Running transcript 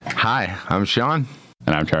Hi, I'm Sean.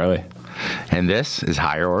 And I'm Charlie. And this is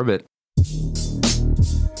Higher Orbit.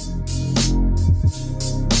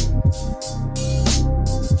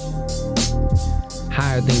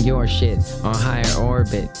 Higher than your shit on Higher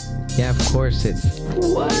Orbit. Yeah, of course it's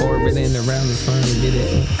orbiting around the sun. We did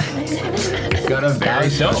it. Got a very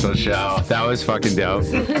special show. That was fucking dope.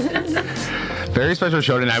 Very special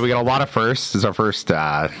show tonight. We got a lot of firsts. This is our first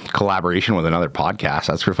collaboration with another podcast.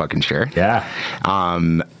 That's for fucking sure. Yeah.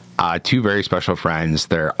 Two very special friends.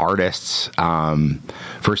 They're artists,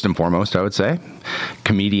 first and foremost, I would say.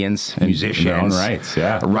 Comedians, musicians. In their own rights,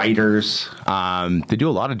 yeah. Writers. They do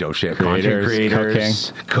a lot of dope shit. Content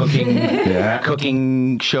creators. Cooking. Yeah.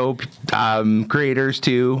 Cooking show creators,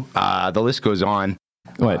 too. The list goes on.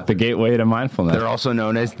 What? The gateway to mindfulness. They're also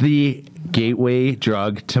known as the gateway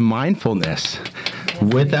drug to mindfulness.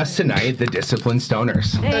 With us tonight, the Disciplined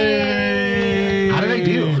Stoners. Hey. How did I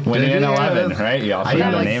do? Winning in 11, right? You also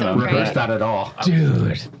got a name of rehearse that at all.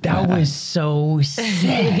 Dude, that was so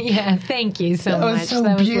sick. Yeah, thank you so That was much. so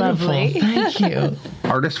That was beautiful. lovely. Thank you.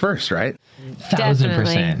 Artist first, right?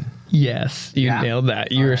 1000%. Yes, you nailed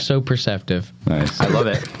that. You are so perceptive. Nice. I love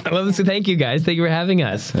it. I love this. Thank you, guys. Thank you for having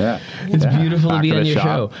us. Yeah. It's beautiful to Back be to on the your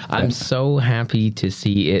shop. show. I'm so happy to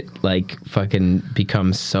see it like fucking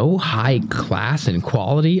become so high class and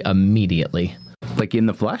quality immediately. Like in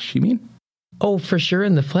the flesh, you mean? Oh, for sure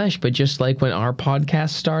in the flesh, but just like when our podcast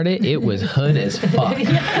started, it was hood as fuck. It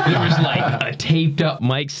was like a taped up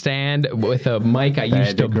mic stand with a mic I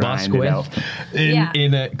used to busk grind it with out.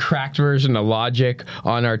 in a cracked version of Logic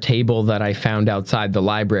on our table that I found outside the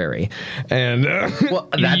library. And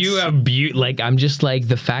you have like, I'm just like,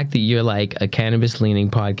 the fact that you're like a cannabis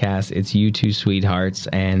leaning podcast, it's you two sweethearts,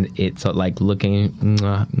 and it's like looking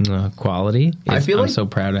quality. I feel I'm like- so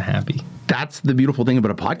proud and happy. That's the beautiful thing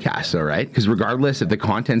about a podcast, though, right? Because regardless if the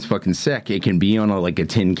content's fucking sick, it can be on a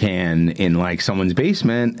tin can in like someone's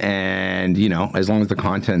basement, and you know, as long as the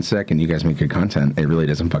content's sick and you guys make good content, it really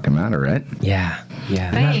doesn't fucking matter, right? Yeah.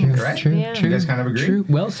 Thanks. True. Yeah. You guys kind of agree? True.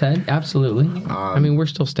 Well said. Absolutely. I mean, we're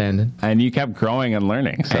still standing. And you kept growing and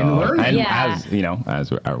learning. So, And learning. Yeah. as, you know,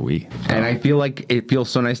 as are we. And I feel like it feels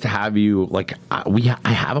so nice to have you. Like I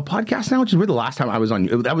have a podcast now, which is weird. The last time I was on,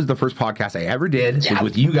 that was the first podcast I ever did. It was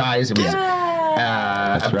with you guys. It was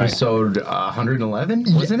episode 111,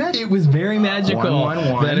 wasn't it? It was very magical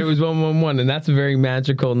 111. that it was 111, and that's a very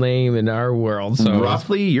magical name in our world. So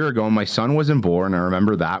Roughly a year ago, my son wasn't born. I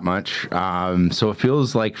remember that much. So it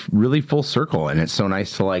feels like really full circle, and it's so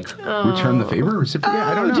nice to like return the favor, reciprocate.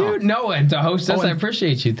 I don't know. dude, no, and to host us, Oh, and- I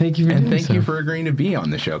appreciate you. Thank you for And doing thank so. you for agreeing to be on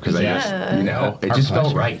the show because I just, you know, it Our just felt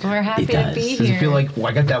pleasure. right. We're happy It to does. be Does here. it feel like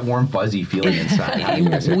I got that warm fuzzy feeling inside? How do you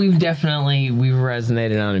guys feel? We've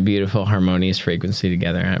resonated on a beautiful, harmonious frequency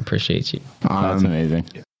together. I appreciate you. That's amazing.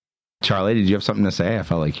 Charlie, did you have something to say? I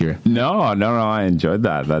felt like you're. No, I enjoyed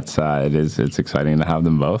that. That's it's exciting to have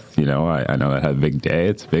them both. You know, I know it had a big day.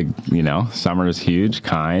 It's big, you know, summer is huge,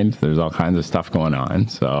 kind. There's all kinds of stuff going on.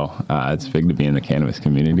 So it's big to be in the cannabis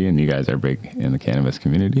community, and you guys are big in the cannabis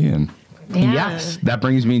community. And Yeah. Yes, that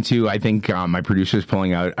brings me to, I think my producer's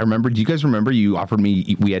pulling out. I remember, do you guys remember you offered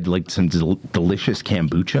me, we had like some delicious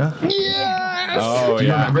kombucha? oh Do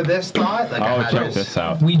you remember this thought? Like, I Oh, had check this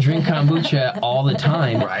out. We drink kombucha all the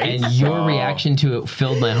time, Right. and your So- reaction to it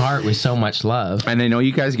filled my heart with so much love. And I know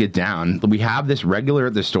you guys get down. We have this regular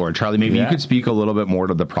at the store. Charlie, maybe you Yeah. could speak a little bit more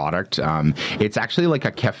to the product. It's actually like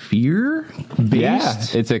a kefir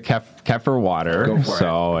based. Yeah, it's a kefir water. Go for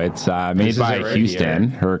so it's This made is by it right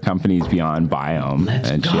Houston. here. Her company's Beyond Biome,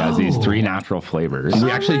 and she has these go. 3 natural flavors.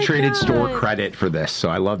 We actually my traded God. store credit for this, so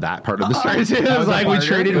I love that part of the story. It That was was a like we barter?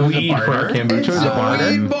 traded It was a weed for our barter? kombucha. It was a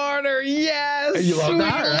barter. Sweet barter, yes. You love We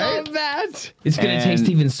that, right? love that. It's gonna And- taste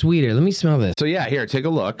even sweeter. Let me smell this. So yeah, here, take a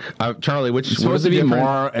look. Charlie, It's what supposed was to the be difference?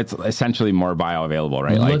 more. It's essentially more bioavailable,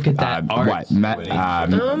 right? Look at that art.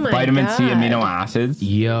 Oh my vitamin C, God. amino acids.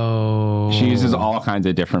 Yo, She uses all kinds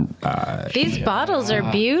of different These bottles are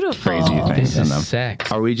beautiful. crazy things This in is them.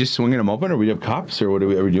 sex. Are we just swinging them open, or we have cups, or what are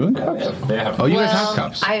we doing? Cups? Oh, you guys have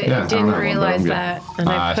cups. I Yeah, didn't don't know, realize I'm good. that, and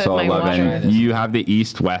I put So my water 11. in. You have the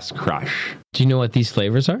East-West Crush. Do you know what these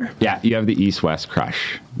flavors are? Yeah, you have the East-West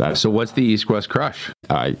Crush. That's So what's the East West Crush?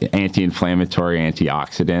 anti-inflammatory,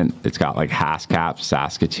 antioxidant. It's got like Haskap,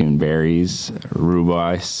 Saskatoon berries,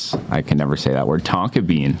 rhubarb. I can never say that word. Tonka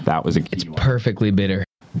bean. That was a key one. Perfectly bitter.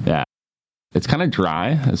 Yeah. It's kind of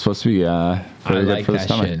dry. It's supposed to be I very good like for the that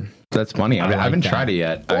stomach. shit. That's funny. I like haven't that. tried it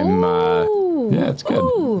yet. I'm. Ooh. Yeah, That's good.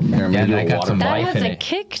 Ooh, Here, I'm gonna do I a got water- some that life has in a it.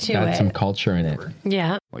 kick to Got it. some culture in it.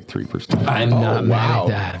 Yeah. Like 3%. I'm not wow.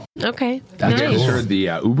 mad at Okay. I nice. just heard the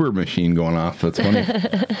Uber machine going off. That's funny.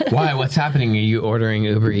 that. Why? What's happening? Are you ordering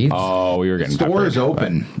Uber Eats? Oh, we were getting Store is peppered,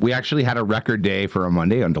 open. We actually had a record day for a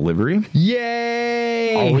Monday on delivery.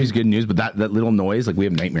 Yay! Always good news, but that little noise, like we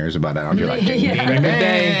have nightmares about it. I'll be like, ding, ding, ding,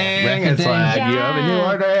 day. ding. Record It's day. like, you have a new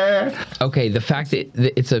order. Okay, the fact that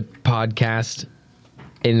it's a podcast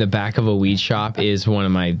in the back of a weed shop is one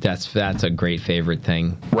of my that's a great favorite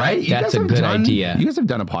thing. Right? You That's guys a have good done- idea. You guys have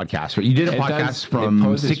done a podcast, but you did a It podcast does- it from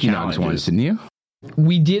poses Sticky Nugs challenges. once, didn't you?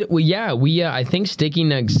 We did. Well, yeah, we. I think Sticky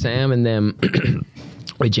Nugs, Sam, and them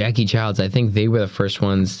with Jackie Childs. I think they were the first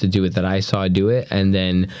ones to do it that I saw do it, and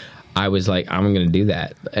then I was like, I'm going to do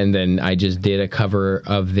that. And then I just did a cover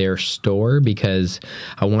of their store because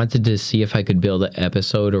I wanted to see if I could build an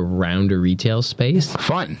episode around a retail space.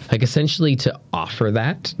 Fun. Like essentially to offer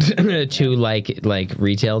that to like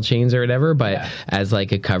retail chains or whatever, but as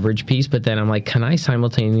like a coverage piece. But then I'm like, can I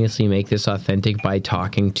simultaneously make this authentic by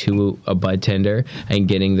talking to a bud tender and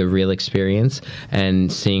getting the real experience and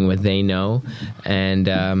seeing what they know? And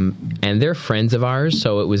they're friends of ours,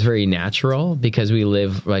 so it was very natural because we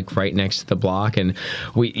live like right next to the block, and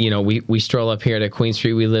we stroll up here to Queen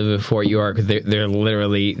Street. We live in Fort York. They're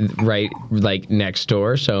literally right like next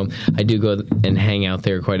door, so I do go and hang out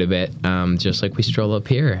there quite a bit, just like we stroll up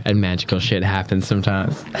here, and magical shit happens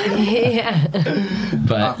sometimes. Yeah.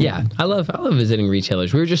 But yeah, I love visiting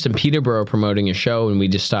retailers. We were just in Peterborough promoting a show, and we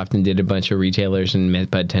just stopped and did a bunch of retailers and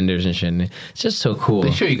met bud tenders and shit. And it's just so cool.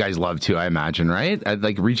 They show you guys love too, I imagine, right?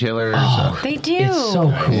 Like retailers. They do. It's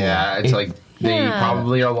so cool. Yeah, it's like they Yeah.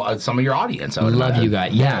 probably are some of your audience. I I would love imagine. you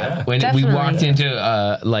guys. Yeah. When Definitely. we walked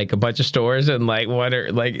into like a bunch of stores and like what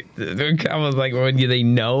are like I was like, when do they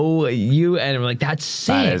know you? And I'm like, that's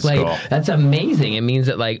sick. That is like cool. that's amazing. It means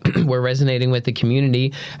that like we're resonating with the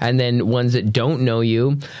community, and then ones that don't know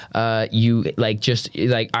you, you like just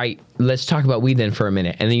like let's talk about weed then for a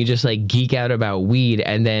minute, and then you just like geek out about weed,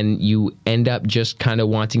 and then you end up just kind of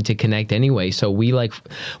wanting to connect anyway. So we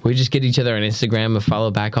just get each other on Instagram and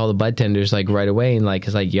follow back all the bud tenders like right away, and like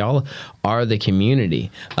it's like y'all are the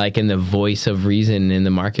community, like in the voice of reason in the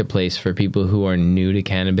marketplace for people who are new to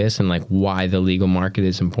cannabis and like why the legal market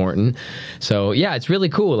is important. So yeah, it's really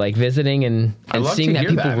cool like visiting and love seeing to that hear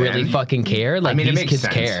people that, really man. fucking care. Like I mean, it these makes kids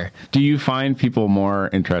sense. care. Do you find people more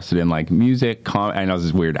interested in like music, I know this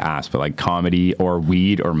is weird to ask, but like comedy or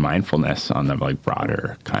weed or mindfulness on the like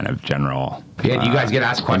broader kind of general? Yeah, do you guys get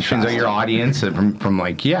asked questions of your audience from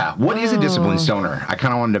like, what is a disciplined stoner? I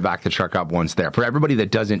kind of wanted to back the truck up once there. For everybody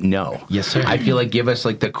that doesn't know. Yes, sir. I feel like give us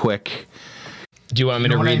like the quick. Do you want me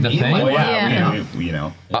to know what read I the mean? thing? Like, Yeah. you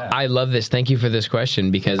know. I love this. Thank you for this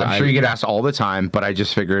question because I'm sure you get asked all the time, but I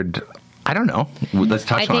just figured, I don't know. Let's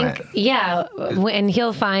touch I on think, it. yeah, and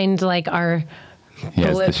he'll find like our He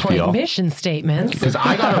has bullet this point feel. mission statements. Because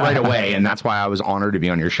I got it right away, and that's why I was honored to be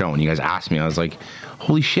on your show. When you guys asked me, I was like,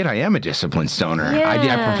 holy shit, I am a disciplined stoner. I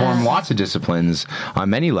Yeah. perform lots of disciplines on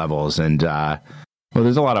many levels, and Well,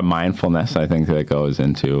 there's a lot of mindfulness, I think, that goes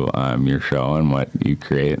into your show and what you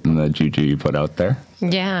create and the juju you put out there.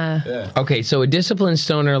 Yeah. Okay, so a disciplined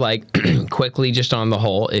stoner, like quickly, just on the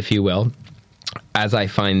whole, if you will, as I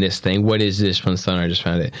find this thing, what is disciplined stoner? I just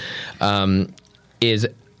found it. Is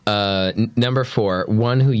number 4,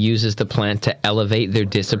 one who uses the plant to elevate their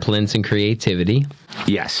disciplines and creativity.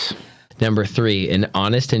 yes. Number 3, an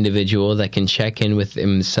honest individual that can check in with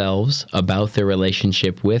themselves about their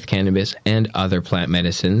relationship with cannabis and other plant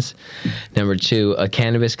medicines. Number 2, a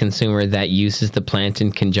cannabis consumer that uses the plant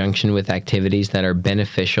in conjunction with activities that are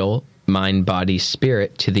beneficial, mind, body,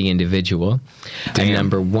 spirit to the individual. Damn. And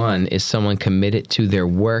number 1 is someone committed to their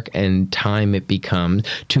work and time it becomes,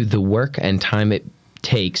 to the work and time it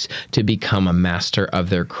takes to become a master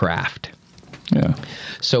of their craft. Yeah.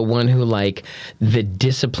 So one who like the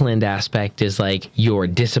disciplined aspect is like your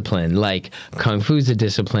discipline, like Kung Fu's a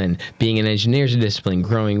discipline, being an engineer is a discipline,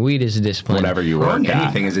 growing weed is a discipline. Whatever you Growing work at.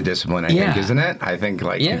 anything is a discipline, I Yeah. think, isn't it? I think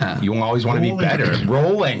like Yeah. you always want to be better.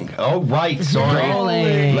 Rolling. Oh, right. Sorry.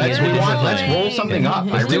 Rolling. Let's roll something up. I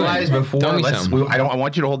Let's do it. realized before. Tell me some. I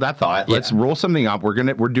want you to hold that thought. Yeah. Let's roll something up.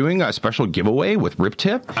 We're doing a special giveaway with Rip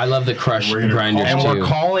Tip. I love the crush grinders And too. we're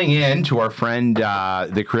calling in to our friend,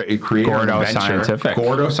 the creator Gordo of Venture, Scientific.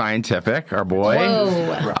 Gordo Scientific, our boy,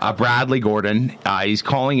 Whoa. Bradley Gordon. He's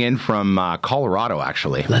calling in from Colorado,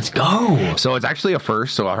 actually. Let's go. So it's actually a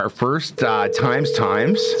first. So our first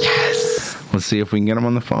times. Yes. Let's see if we can get him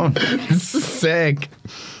on the phone. Sick.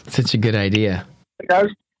 Such a good idea. Hey guys,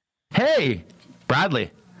 Hey,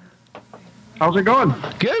 Bradley. how's it going?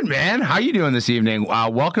 Good, man. How you doing this evening?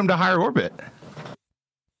 Welcome to Higher Orbit.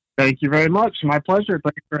 Thank you very much. My pleasure.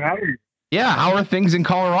 Thanks for having me. Yeah, how are things in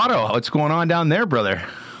Colorado? What's going on down there, brother?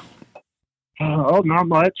 Not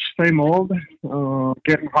much. Same old.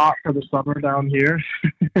 Getting hot for the summer down here.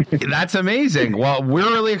 That's amazing. Well,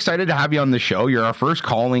 we're really excited to have you on the show. You're our first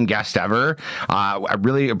calling guest ever. I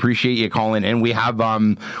really appreciate you calling in. We have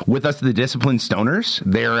with us the Disciplined Stoners.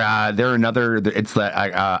 They're another. It's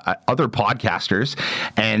the other podcasters,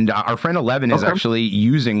 and our friend 11 is actually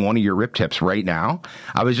using one of your rip tips right now.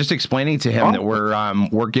 I was just explaining to him that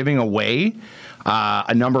we're giving away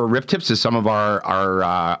a number of rip tips to some of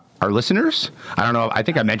our listeners. I don't know. I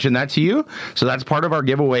think I mentioned that to you. So that's part of our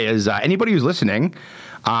giveaway is anybody who's listening,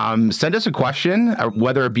 send us a question,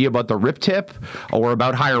 whether it be about the rip tip or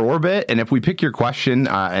about higher orbit. And if we pick your question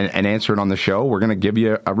and answer it on the show, we're going to give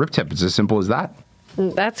you a rip tip. It's as simple as that.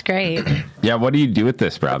 That's great. Yeah, what do you do with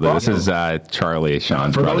this, Bradley? This is Charlie,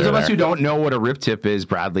 Sean's For brother those of us there. who don't know what a rip tip is,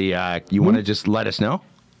 Bradley, you want to just let us know?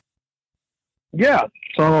 Yeah.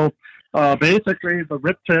 So basically, the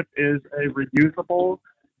rip tip is a reusable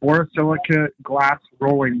borosilicate glass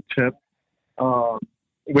rolling tip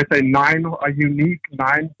with a unique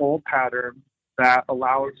 9-hole pattern that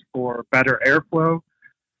allows for better airflow,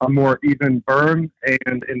 a more even burn,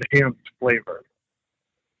 and enhanced flavor.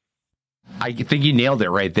 I think you nailed it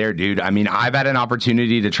right there, dude. I mean, I've had an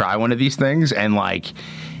opportunity to try one of these things, and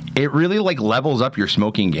it really levels up your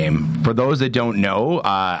smoking game. For those that don't know,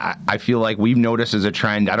 I feel like we've noticed as a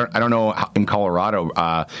trend. I don't know in Colorado,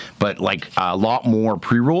 but a lot more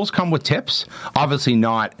pre-rolls come with tips. Obviously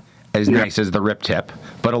not as nice as the rip tip,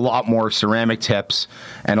 but a lot more ceramic tips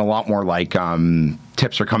and a lot more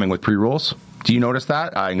tips are coming with pre-rolls. Do you notice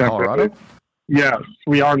that in Colorado? Yes,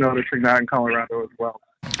 we are noticing that in Colorado as well.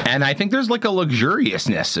 And I think there's a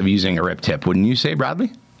luxuriousness of using a rip tip. Wouldn't you say,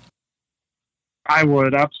 Bradley? I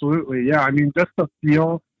would, absolutely. Yeah, I mean, just the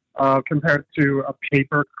feel compared to a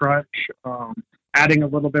paper crutch, adding a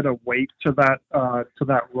little bit of weight to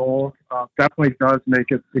that roll definitely does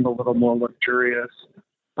make it seem a little more luxurious.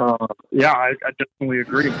 I definitely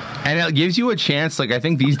agree. And it gives you a chance, I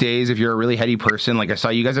think these days, if you're a really heady person, I saw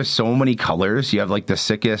you guys have so many colors. You have the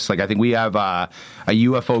sickest, I think we have a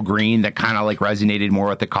UFO green that kind of resonated more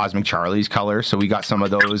with the Cosmic Charlie's colors. So we got some of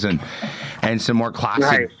those and some more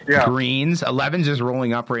classic greens. 11's just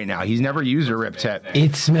rolling up right now. He's never used a rip tip.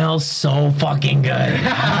 It smells so fucking good.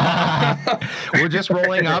 We're just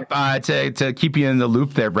rolling up to keep you in the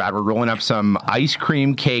loop there, Brad. We're rolling up some ice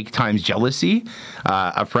cream cake times jealousy.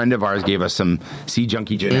 A friend of ours gave us some Sea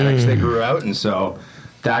Junkie genetics that grew out, and so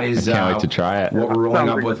that is can't wait to try it. What we're rolling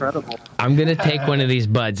up incredible. with. I'm gonna take one of these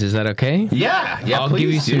buds. Is that okay? Yeah. I'll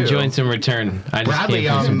give you some joints in return. I just Bradley,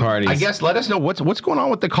 came from some parties. I guess let us know what's going on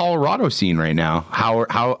with the Colorado scene right now.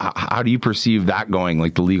 How do you perceive that going,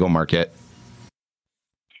 the legal market?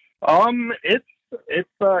 It's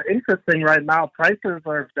interesting right now. Prices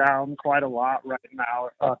are down quite a lot right now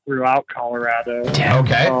throughout Colorado.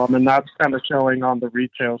 Okay. And that's kind of showing on the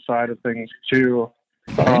retail side of things too.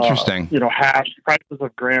 Interesting. Prices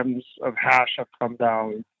of grams of hash have come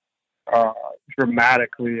down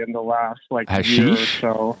dramatically in the last year or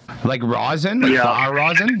so. Like rosin? Flower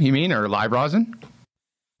rosin, you mean, or live rosin?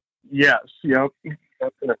 Yes. Yep.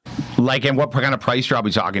 And what kind of price drop are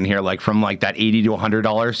we talking here? From that $80 to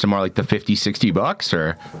 $100 to more the $50, $60,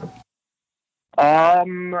 or?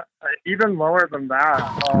 Even lower than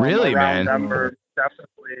that. Really, man? Denver,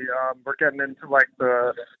 definitely. We're getting into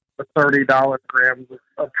the $30 grams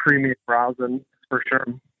of premium rosin for sure.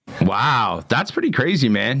 Wow, that's pretty crazy,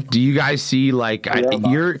 man. Do you guys see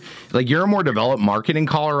you're a more developed market in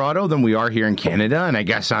Colorado than we are here in Canada, and I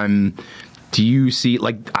guess do you see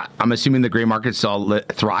I'm assuming the gray market's still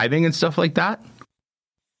thriving and stuff like that?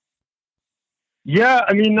 Yeah,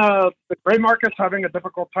 I mean the gray market's having a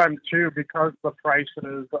difficult time too because the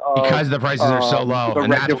prices are so low,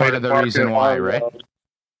 and that's part of the reason why, right?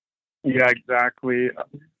 Yeah, exactly.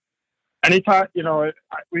 Anytime,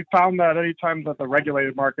 we found that anytime that the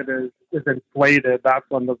regulated market is inflated, that's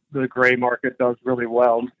when the gray market does really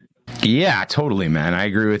well. Yeah, totally, man. I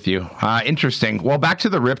agree with you. Interesting. Well, back to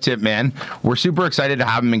the rip tip, man. We're super excited to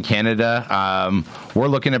have him in Canada. We're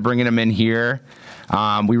looking at bringing him in here.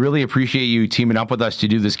 We really appreciate you teaming up with us to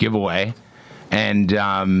do this giveaway. And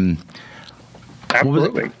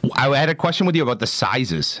absolutely. I had a question with you about the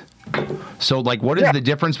sizes. So, what is the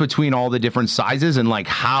difference between all the different sizes, and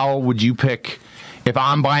how would you pick if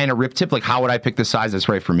I'm buying a rip tip? How would I pick the size that's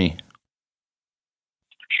right for me?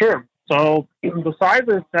 Sure. So the size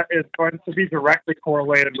is going to be directly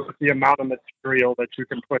correlated with the amount of material that you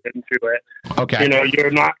can put into it. Okay.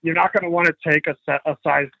 You're not going to want to take a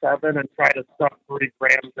size 7 and try to stuff 3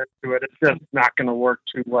 grams into it. It's just not going to work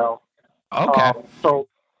too well. Okay. So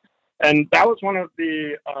And that was one of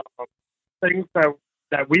the things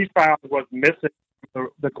that we found was missing from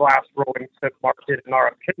the glass rolling tip market, in our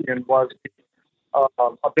opinion, was the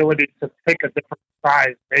ability to pick a different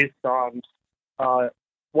size based on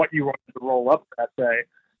what you wanted to roll up that day.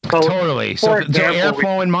 So, Totally. So, for example,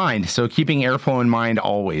 airflow in mind. So keeping airflow in mind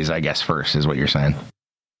always, I guess, first is what you're saying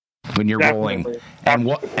when you're rolling.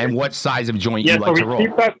 Definitely. And what size of joint Yeah, you like to so we roll.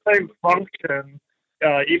 keep that same function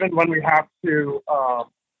even when we have to,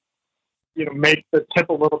 make the tip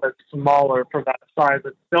a little bit smaller for that size.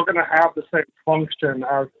 It's still going to have the same function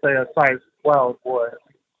as, say, a size 12 would.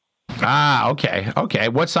 Ah, okay. Okay.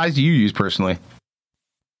 What size do you use personally?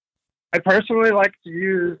 I personally like to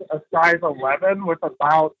use a size 11 with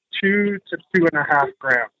about 2 to 2.5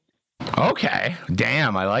 grams. Okay.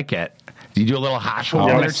 Damn, I like it. Do you do a little hash roll I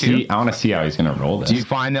in want there to too? see. I want to see how he's going to roll this. Do you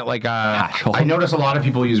find that like Hash roll. I notice a lot of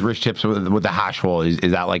people use rich tips with the hash roll. Is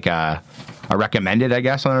that like a recommended, I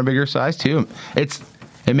guess, on a bigger size too?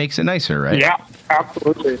 It makes it nicer, right? Yeah,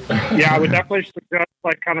 absolutely. Yeah, I would definitely suggest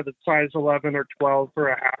like kind of the size 11 or 12 for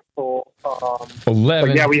a hash bowl. 11.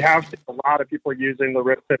 But yeah, we have seen a lot of people using the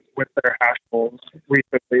rip tips with their hash bowls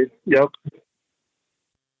recently. Yep.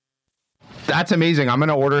 That's amazing. I'm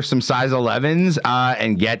gonna order some size 11s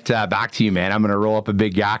and get back to you, man. I'm gonna roll up a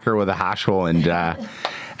big yacker with a hash roll and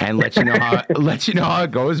let you know how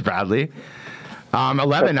it goes, Bradley.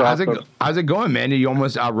 11. That's awesome. How's it going, man? Are you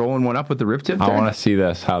almost rolling one up with the rip tip? I want to see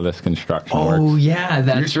how this construction Oh works. yeah, You're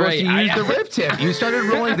that's supposed right. to use the rip tip. You started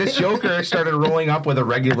rolling. This Joker started rolling up with a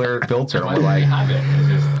regular filter. We're like,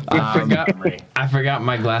 I forgot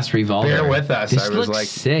my glass revolver. bear with us. This I was looks like,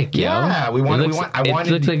 sick, yo. yeah, It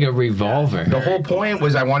looks like a revolver. The whole point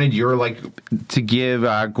was I wanted to give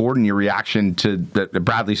Gordon your reaction to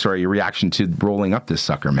Bradley. Sorry, your reaction to rolling up this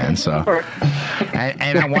sucker, man. So,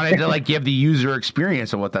 and I wanted to give the user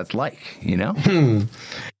experience of what that's like. You know?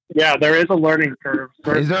 Yeah, there is a learning curve.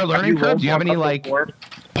 Is there a learning curve? Do you have any rolled one up before?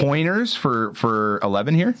 pointers for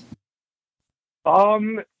 11 here?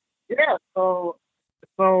 Yeah. So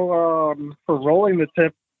for rolling the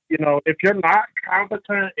tip, if you're not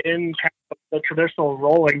competent in kind of the traditional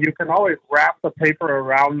rolling, you can always wrap the paper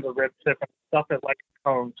around the rib tip and stuff it like a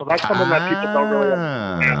cone. So that's something that people don't really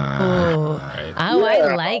understand. Oh, I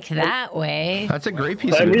Yeah. like that way. That's a great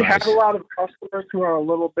piece And of we advice. have a lot of customers who are a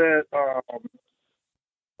little bit,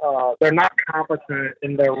 they're not competent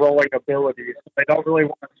in their rolling abilities. They don't really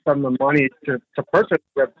want to spend the money to purchase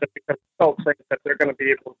the rib tip because they don't think that they're going to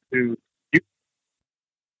be able to use it.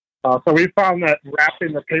 So we found that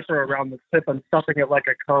wrapping the paper around the tip and stuffing it like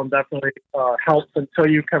a cone definitely helps until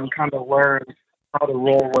you can kind of learn how to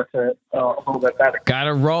roll with it a little bit better.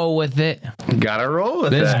 Gotta roll with it. Gotta roll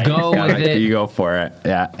with Let's it. go with it. You go for it.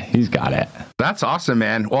 Yeah, he's got it. That's awesome,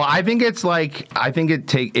 man. Well, I think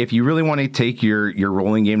if you really want to take your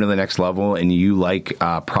rolling game to the next level and you like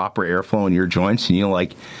proper airflow in your joints and you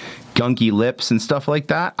like gunky lips and stuff like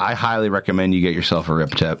that, I highly recommend you get yourself a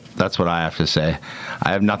rip tip. That's what I have to say.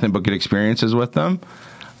 I have nothing but good experiences with them.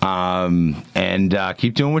 And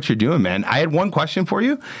keep doing what you're doing, man. I had one question for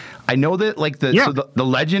you. I know that the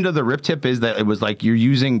legend of the rip tip is that it was like you're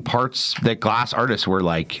using parts that glass artists were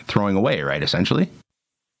like throwing away, right? Essentially.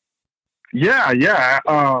 Yeah. That's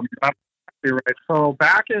exactly right. So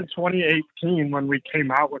back in 2018, when we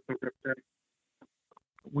came out with the rip tip,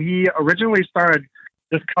 we originally started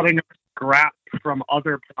just cutting up scrap from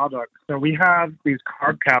other products. So we had these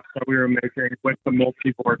carb caps that we were making with the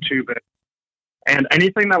multi-bore tubing. And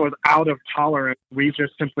anything that was out of tolerance, we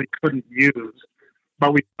just simply couldn't use.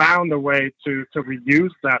 But we found a way to reuse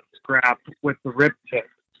that scrap with the rip tips.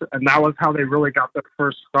 And that was how they really got their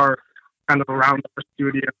first start kind of around our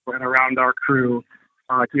studio and around our crew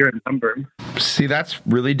here in Denver. See, that's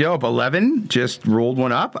really dope. 11 just rolled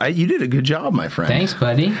one up. You did a good job, my friend. Thanks,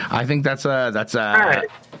 buddy. I think that's right.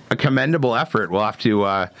 a commendable effort. We'll have to.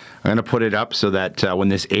 I'm going to put it up so that when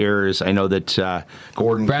this airs, I know that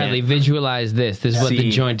Gordon. Bradley, visualize this. This is what the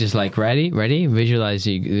See. joint is like. Ready? Visualize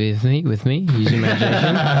you with me. Use your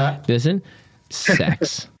imagination. Listen.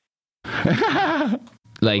 Sex.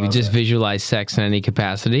 Just visualize sex in any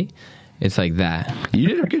capacity. It's like that. You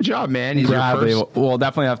did a good job, man. He's Bradley, your first. we'll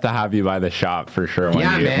definitely have to have you by the shop for sure. When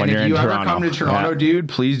Yeah, man. when you're If in you ever Toronto. come to Toronto, dude,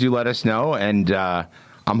 please do let us know. And I'm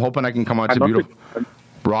hoping I can come out to beautiful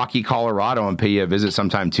Rocky, Colorado, and pay you a visit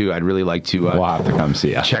sometime too. I'd really like to We'll have to come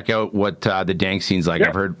see you. check out what the dank scene's like. Yeah.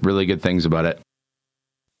 I've heard really good things about it.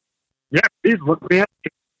 Yeah, please look me up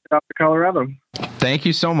to Colorado. Thank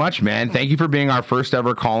you so much, man. Thank you for being our first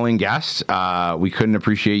ever calling guest. We couldn't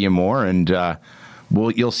appreciate you more, and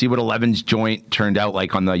you'll see what 11's joint turned out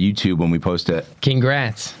like on the YouTube when we post it.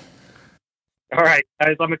 Congrats. All right,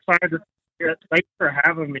 guys, I'm excited to hear it. Thanks for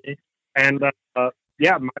having me. And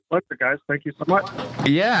yeah, my pleasure, guys. Thank you so much.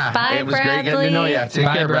 Yeah, Bye, it was great getting to know you. Take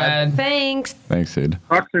Bye, care, Brad. Thanks. Thanks, dude.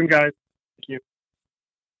 Talk soon, guys. Thank you.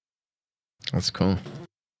 That's cool.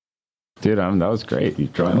 Dude, that was great. You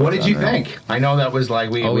joined What us did you on there. think? I know that was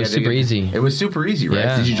like we. Oh, it we was had to super get- easy. It was super easy, right?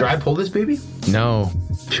 Yeah. Did you dry pull this baby? No,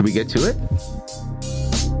 Should we get to it?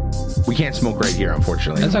 We can't smoke right here,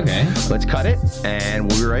 unfortunately. that's okay. Let's cut it, and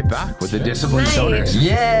we'll be right back with the Disciplined Nice. Stoners.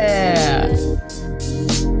 Yeah.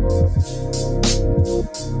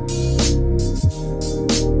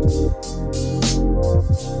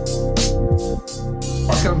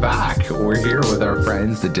 Welcome back. We're here with our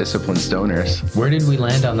friends, the Disciplined Stoners. Where did we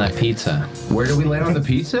land on that pizza? Where do we land on the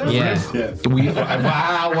pizza? Yeah.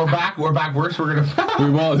 Wow, we're back. We're back worse. We're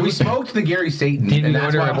gonna. We smoked the Gary Satan, Did and we that's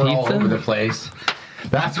order why a we're all pizza? over the place.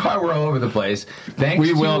 That's why we're all over the place. Thanks.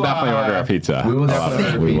 We will to, definitely order a pizza. We will definitely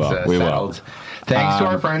order a We will. pizza. We will. Settled. Thanks to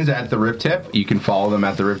our friends at the Rip Tip. You can follow them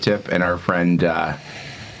at the Rip Tip, and our friend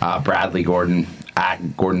Bradley Gordon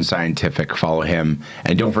at Gordon Scientific. Follow him,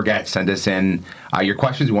 and don't forget, send us in your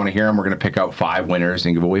questions. We want to hear them. We're going to pick out 5 winners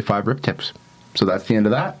and give away 5 Rip Tips. So that's the end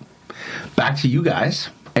of that. Back to you guys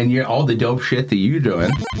and all the dope shit that you're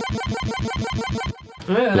doing.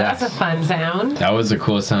 Ooh, that's Yes. a fun sound. That was a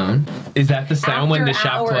cool sound. Is that the sound when the After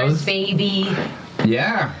shop hours, closed? baby.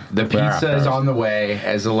 Yeah, the pizza is on the way,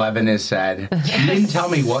 as 11 has said. You didn't tell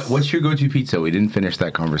me what's your go-to pizza. We didn't finish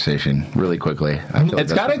that conversation really quickly. I feel like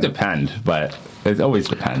It's that's- got to depend, but it always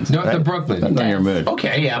depends. No, right? the Brooklyn. Depends on your mood.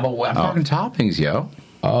 Okay, yeah, but I'm talking toppings, yo.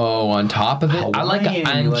 Oh, on top of it, I like an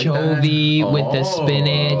Hawaiian, you like anchovy that? with the Oh,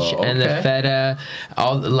 spinach and the okay. feta,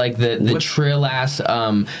 all like the trill ass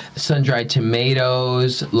sun-dried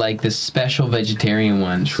tomatoes, like the special vegetarian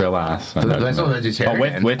ones. Trill ass. That's not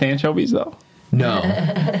vegetarian. With anchovies, though? No, did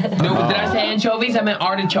I say anchovies? I meant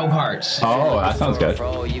artichoke hearts. Oh, that sounds good.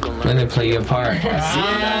 Let me play your part.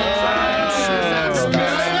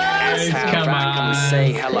 Come on.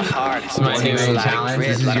 Say hella hard. It's my new challenge.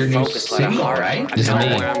 This is your new single, right? This is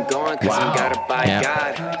me. Where I'm going, cause I'm gotta buy Yeah.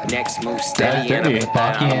 God. Next move steady, That's and I'm pretty.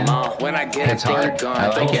 Lock in. when I get It's it, hard. they're I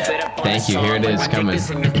like gone. it. Fit up on Thank the you. Here it song. is, My dick coming. is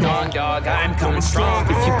in your thong, dog. I'm coming strong.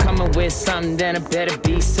 If you coming with something, then it better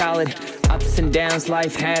be solid. Ups and downs,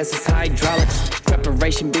 life has its hydraulics.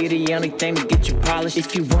 Preparation be the only thing to get you polished.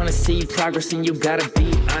 If you wanna see progress, then you gotta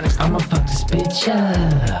be honest. I'ma fuck this bitch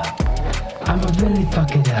up. I'ma really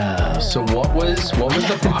fuck it up. So what was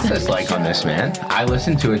the process like on this, man? I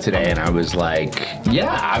listened to it today and I was like,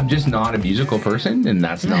 yeah, I'm just not a musical person, and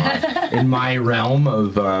that's not in my realm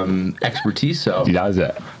of expertise. So He does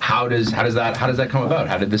it. how does that come about?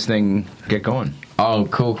 How did this thing get going? Oh,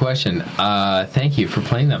 cool question. Thank you for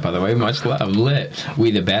playing that, by the way. Much love. Lit.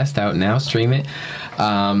 We the best out now. Stream it.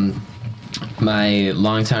 My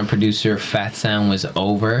longtime producer, Fat Sound, was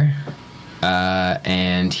over.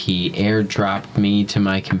 And he airdropped me to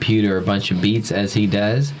my computer a bunch of beats, as he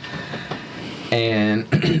does. And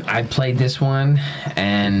I played this one,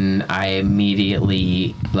 and I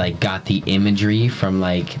immediately got the imagery from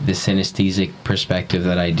the synesthetic perspective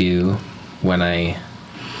that I do when I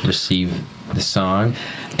receive the song,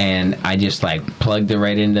 and I just plugged it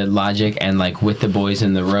right into Logic, and with the boys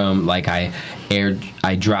in the room, I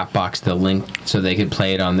Dropboxed the link so they could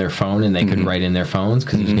play it on their phone, and they could write in their phones,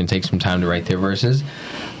 because it's going to take some time to write their verses.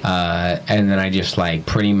 And then I just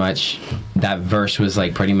pretty much, that verse was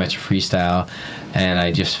pretty much a freestyle, and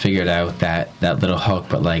I just figured out that little hook,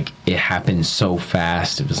 but it happened so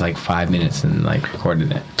fast. It was 5 minutes, and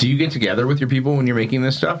recorded it. Do you get together with your people when you're making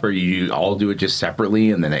this stuff, or you all do it just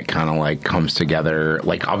separately and then it kind of comes together?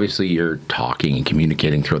 Obviously you're talking and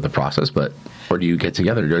communicating throughout the process, but or do you get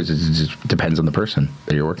together? It just depends on the person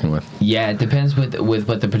that you're working with. Yeah, it depends with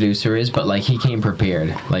what the producer is, but he came prepared.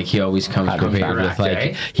 He always comes prepared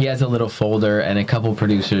with he has a little folder, and a couple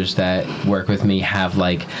producers that work with me have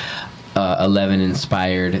 11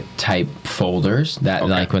 inspired type folders that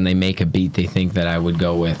when they make a beat they think that I would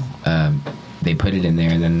go with, they put it in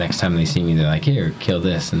there, and then next time they see me they're like, here, kill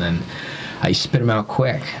this, and then I spit them out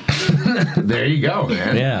quick. There you go,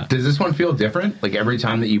 man. Yeah. Does this one feel different? Every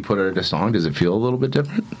time that you put out a song, does it feel a little bit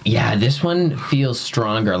different? Yeah, this one feels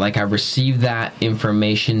stronger. I received that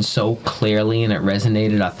information so clearly, and it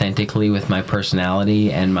resonated authentically with my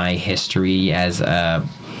personality and my history as a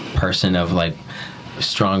person of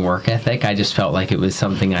strong work ethic. I just felt like it was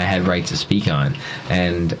something I had right to speak on,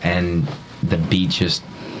 and the beat just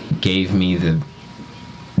gave me the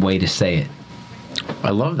way to say it. I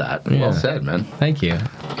love that. Yeah. Well said, man. Thank you.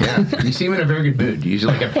 Yeah. You seem in a very good mood. You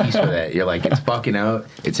usually at peace with it. You're it's fucking out.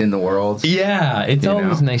 It's in the world. Yeah, it's You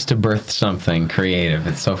always know? nice to birth something creative.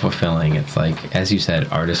 It's so fulfilling. It's as you said,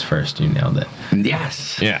 artist first. You nailed it.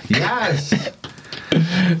 Yes. Yeah. Yes.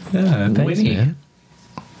 Thanks, Winnie. man.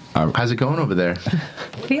 How's it going over there?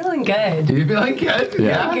 Feeling good. Do you feel like good?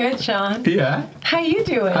 Feeling good, Sean. Yeah. How you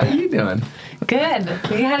doing? How you doing? Good.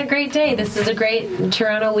 We had a great day. This is a great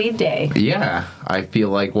Toronto Weed Day. Yeah. I feel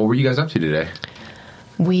like, what were you guys up to today?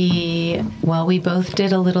 We both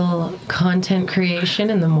did a little content creation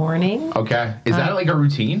in the morning. Okay. Is that like a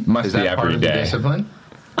routine? Must Is be that part every of the day. discipline?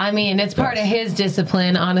 I mean, it's part of his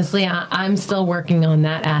discipline. Honestly, I'm still working on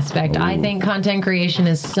that aspect. I think content creation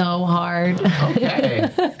is so hard. Okay.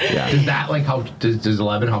 Does that like help? Does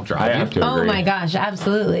 11 help drive I you? have to Oh agree. my gosh,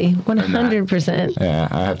 absolutely. 100%. Yeah,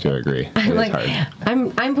 I have to agree. It is Like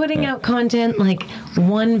hard. I'm putting out content like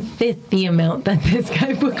 1/5 the amount that this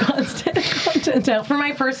guy put content out for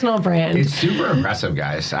my personal brand. It's super impressive,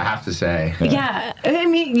 guys. I have to say. Yeah, I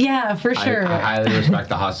mean, yeah, for sure. I highly respect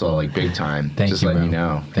the hustle, like big time. Thank Just you, letting bro. you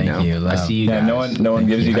know. Thank you, I love. see you Yeah, guys. no one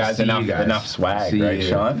gives you I guys see you enough guys. enough swag, See right, you.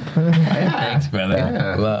 Sean? Thanks, brother.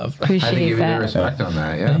 Yeah. Love. I had to give Appreciate you the that. respect on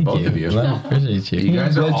that. Yeah, Thank both of you. Love. Appreciate you. You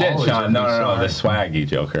guys are Legit, always Sean. No, working the so hard. swaggy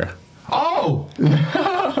Joker. Oh!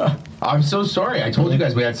 I'm so sorry. I told you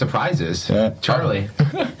guys we had surprises. Yeah. Charlie,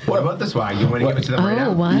 what about the swag? You want to give it to them right now?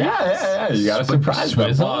 Oh, what? Yeah. You got a surprise them.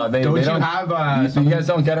 Swizzle? Well, they Don't you don't have you guys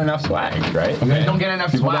don't get enough swag, right? You guys don't get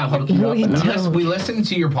enough People swag. don't hook you up We enough. don't. We listened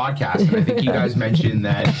to your podcast, and I think you guys mentioned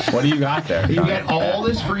that What do you got there? you Sean? get all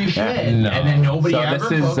this free shit, No. and then nobody So ever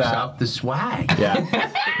this is, hooks uh, up the swag. Yeah.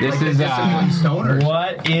 This Like is the disciplined stoners.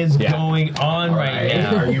 What is Yeah. going on All right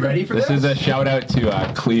now? Are you ready for this? This is a shout out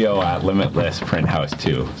to Cleo at Limitless Print House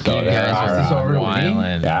too. So You there guys are, this over to me?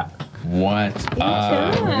 wildin'. yeah. What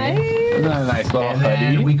up? Isn't that a nice little And then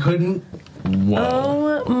hoodie? we couldn't.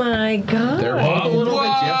 Oh my god. They're all a little bit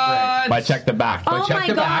different. But check the back. Oh check my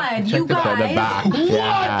the back. god, Check you the back. Check the guys. back.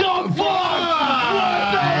 Yeah. the fuck?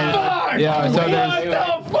 Yeah, so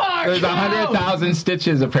What the fuck? there's 100,000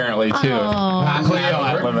 stitches apparently too. Oh. Cleo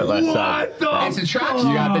at Limitless. So. What the It's a tracksuit.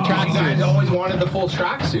 You got the You guys tracksuits. always wanted the full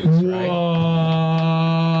tracksuits, right?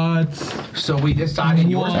 What? So we decided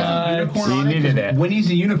yours has a What? unicorn You on it. needed 'cause it. Winnie's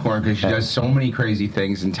a unicorn because she does so many crazy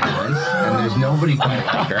things and talents, and there's nobody quite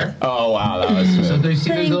like her. Oh wow, that was So smooth. there's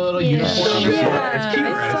a little you. unicorn on the Yeah, side. It's cute,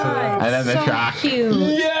 I right? saw it. And then the So track. Cute.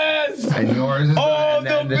 Yes! And yours is Oh, and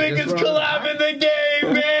then the this biggest one. collab in the game,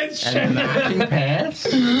 bitch! And then matching pants.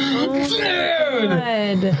 Dude!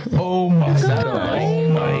 Good. Oh my god. Oh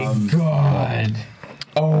my god.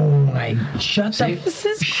 Oh my. Shut the. This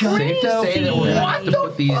is Safe crazy. to say that we're gonna have to What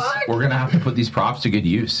put these. We're gonna have to put these props to good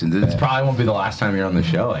use, and this probably won't be the last time you're on the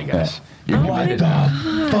show. I guess. You're What committed the now.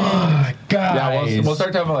 fuck, guys? Yeah, we'll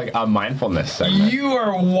start to have like a mindfulness segment. You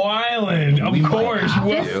are wildin'. We Of might course. have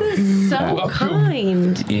What? This is so Yeah.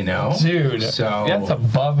 kind. You know, Dude, So that's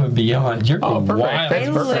above and beyond. You're Oh, perfect. wild. That's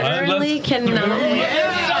I literally cannot.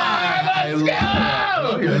 I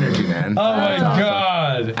love your energy, man. Oh my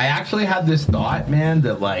god. I actually had this thought, man,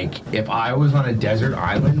 that like if I was on a desert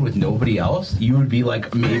island with nobody else, you would be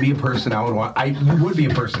like maybe a person I would want. You would be a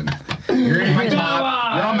person. You're in my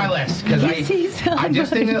top. You're on my list because You see so I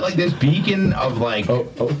just think that like this beacon of like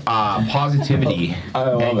positivity I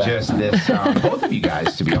love and it. just this both of you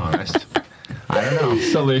guys, to be honest. I don't know.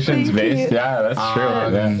 Solutions Thank based. you. Yeah, that's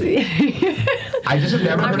true. Yeah. I just have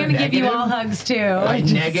never I'm heard gonna a give you negative- all hugs too. a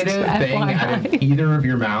Just negative thing out FYI. of either of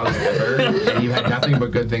your mouths ever, and you had nothing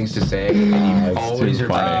but good things to say. And you That's always too are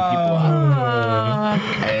funny. bringing people up.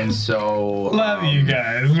 Aw. And so, Love you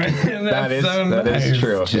guys, man. That is so that nice. is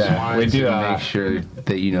true. Just Yeah, wanted we do. to make sure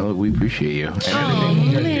that you know that we appreciate you. And Oh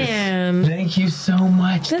everything you do. man, Thank you so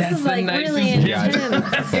much. this That's is the like nicest really gift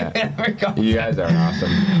intense. I've ever got. You guys are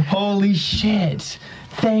awesome. Holy shit.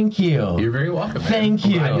 Thank you. You're very welcome. Man. Thank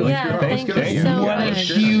you. I'm glad Yeah, like thank your you outfit. so What a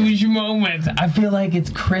much. huge moment. I feel like it's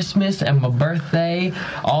Christmas and my birthday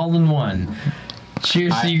all in one.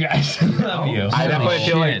 Cheers to you guys. Love you. I definitely Holy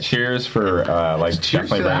feel like shit. cheers for like Cheers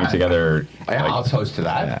definitely to bringing that. together. Yeah, like, I'll toast to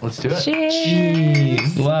that. Let's do it. Cheers.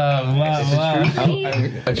 Jeez. Love, love,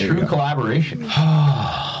 love. A true collaboration.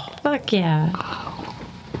 Fuck yeah.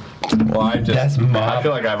 Well, I That's just mob. I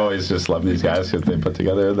feel like I've always just loved these guys because they put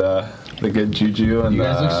together the good juju and You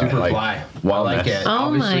guys the look super like, fly. I wellness. like it. Oh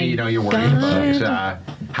Obviously, my you know, you're worried God. about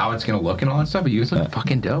how it's going to look and all that stuff, but you guys look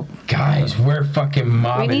fucking dope. Guys, we're fucking We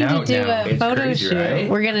mobbing need to out do now. a It's photo crazy, shoot. right?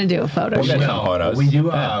 We're gonna do a photo We'll get shoot. some photos. We do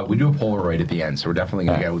a Polaroid at the end, so we're definitely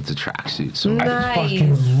going to go with the tracksuit. So I Nice.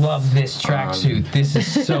 fucking love this tracksuit. This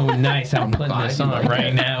is so nice. I'm putting glad this you on like right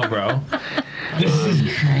it. now, bro. This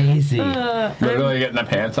is crazy. Literally getting the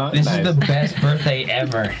pants on. This nice. is the best birthday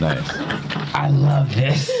ever. Nice. I love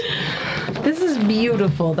this. This is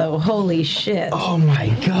beautiful though. Holy shit. Oh my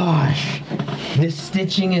gosh. The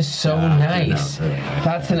stitching is so nice. Really nice.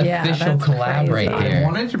 That's an official that's collab crazy. right I there.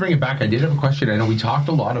 wanted to bring it back. I did have a question. I know we talked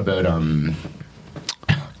a lot about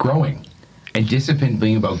growing and discipline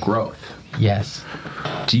being about growth. Yes.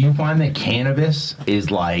 Do you find that cannabis is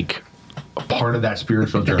like a part of that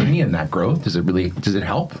spiritual journey and that growth? Does it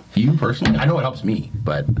help you personally? I know it helps me,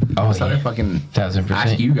 but I thought I'd fucking 1000%.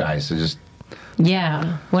 ask you guys to just.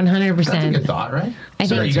 Yeah, 100%. That's a good thought, right? I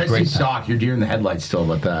So think you it's a guys great keep thought. stock. You're deer in the headlights still,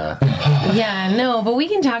 but Yeah, no, but we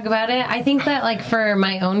can talk about it. I think that, like, for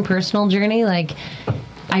my own personal journey, like,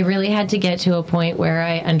 I really had to get to a point where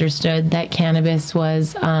I understood that cannabis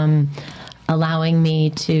was allowing me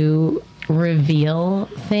to reveal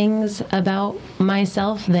things about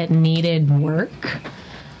myself that needed work.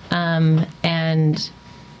 And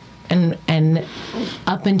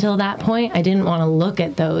up until that point, I didn't want to look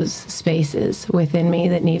at those spaces within me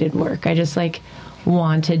that needed work. I just, like,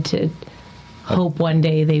 wanted to hope one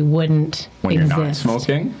day they wouldn't When exist. you're not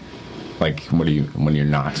smoking? Like, when you're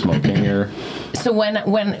not smoking, you're... So when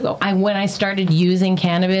I started using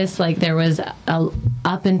cannabis, like, there was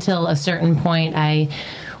up until a certain point, I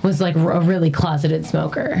was like a really closeted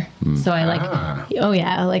smoker. So I like, oh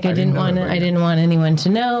yeah, like I didn't want anyone to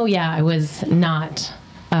know. Yeah, I was not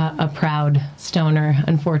a proud stoner,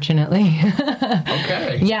 unfortunately.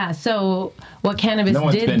 okay. Yeah. So what cannabis No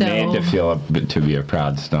one's did been though? made to be a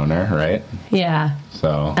proud stoner, right? Yeah.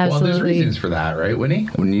 So... Absolutely. Well, there's reasons for that, right, Winnie?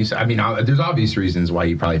 There's obvious reasons why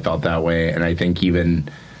you probably felt that way, and I think even,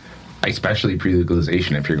 especially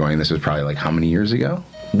pre-legalization, if you're going, this was probably like how many years ago?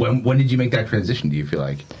 When did you make that transition? Do you feel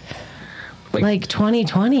like? Like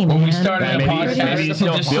 2020, man. When we started a Maybe podcast you to still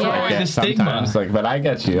feel destroy like the it stigma. sometimes. Like, but I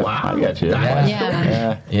get you. Wow. I get you.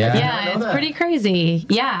 Yeah. Yeah, it's pretty crazy.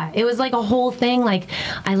 Yeah, it was like a whole thing. Like,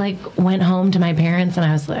 I like went home to my parents and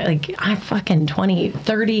I was like I'm fucking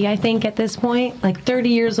 30, I think at this point, like 30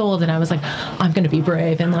 years old. And I was like, I'm going to be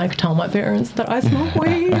brave and like tell my parents that I smoke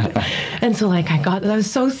weed. And so like I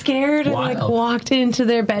was so scared and like walked into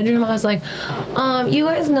their bedroom. I was like, you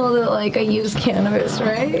guys know that like I use cannabis,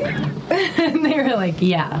 right? And they were like,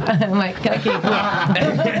 yeah. I'm like, okay, cool.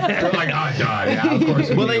 They're like, oh god, yeah, of course.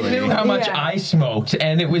 Well, they knew how much I smoked,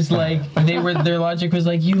 and it was like their logic was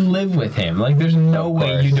like, you live with him. Like, there's no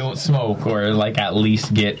way you don't smoke or like at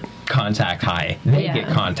least get contact high. They get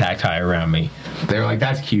contact high around me. They're like,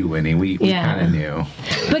 that's cute, Winnie. We kind of knew.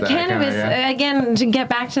 But cannabis, again, to get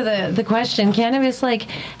back to the question, cannabis like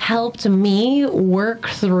helped me work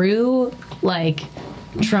through like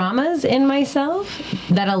traumas in myself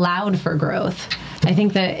that allowed for growth. I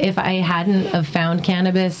think that if I hadn't have found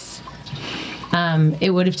cannabis,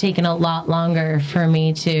 it would have taken a lot longer for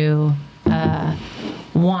me to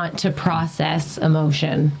want to process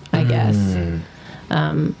emotion, I guess.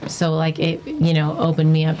 So like it,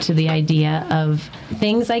 opened me up to the idea of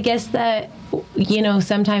things, I guess, that,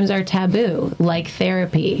 sometimes are taboo, like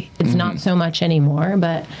therapy. It's not so much anymore,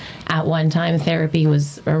 but at one time therapy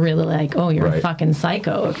was really like, oh, you're a fucking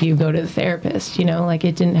psycho if you go to the therapist, like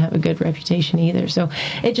it didn't have a good reputation either. So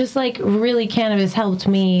it just like really cannabis helped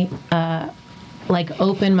me like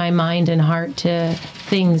open my mind and heart to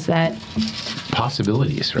things that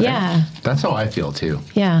possibilities, right? Yeah. That's how I feel too.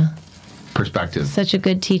 Yeah. Perspective. Such a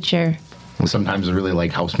good teacher. And sometimes it really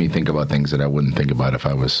like helps me think about things that I wouldn't think about if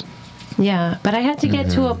I was. Yeah, but I had to get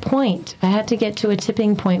to a point. I had to get to a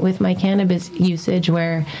tipping point with my cannabis usage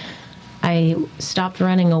where I stopped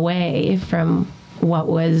running away from what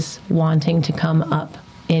was wanting to come up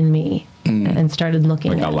in me and started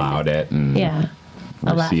looking at allowed it and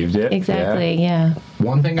received it. Exactly, yeah.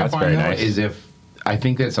 One thing That's I find very out nice. is I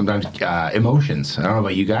think that sometimes emotions, I don't know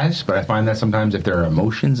about you guys, but I find that sometimes if there are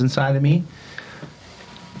emotions inside of me,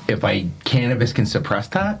 if cannabis can suppress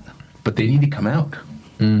that, but they need to come out.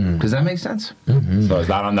 Does that make sense? So is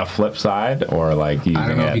that on the flip side, or like using I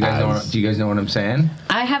don't know if you guys know. Do you guys know what I'm saying?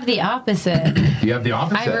 I have the opposite. You have the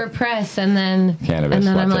opposite. I repress and then Cannabis and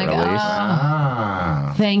then I'm lets it like,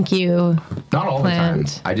 release. thank you. Not all plant.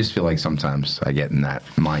 the time. I just feel like sometimes I get in that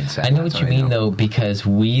mindset. I know That's what you I mean, know. though, because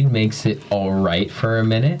weed makes it all right for a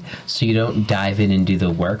minute, so you don't dive in and do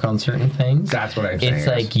the work on certain things. That's what I'm saying. It's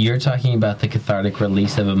like you're talking about the cathartic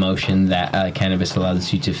release of emotion that cannabis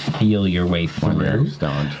allows you to feel your way When through. you're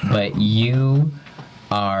stoned. But you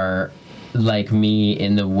are like me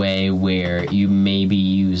in the way where you maybe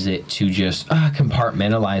use it to just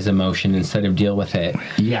compartmentalize emotion instead of deal with it.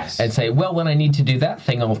 Yes. And say, well, when I need to do that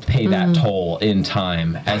thing, I'll pay that toll in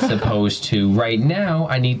time, as opposed to right now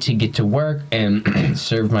I need to get to work and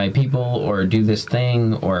serve my people or do this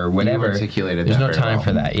thing or whatever. You articulated There's that no very time well.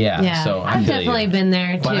 for that. Yeah. So I've definitely been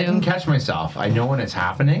there too. But I can catch myself. I know when it's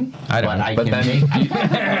happening. I don't. But But can then, make.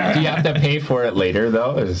 do you have to pay for it later,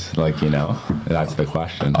 though? Is like, you know, that's the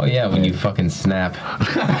question. Oh yeah, when you fucking snap.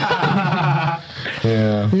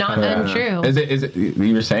 Yeah. Not untrue. Is it?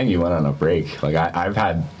 You were saying you went on a break. Like I've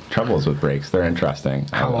had troubles with breaks. They're interesting.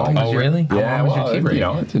 How long? Oh, really? Yeah, was your tea well, break? you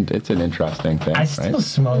know, it's an interesting thing. I still right?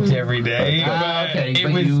 smoked every day. Okay, It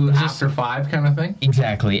but was you just- after 5 kind of thing.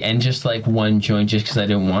 Exactly, and just like one joint just because I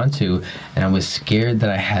didn't want to, and I was scared that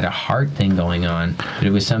I had a heart thing going on, but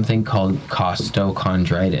it was something called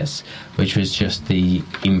costochondritis, which was just the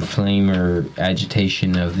inflamer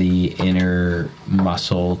agitation of the inner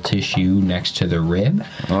muscle tissue next to the rib,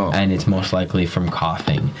 and it's most likely from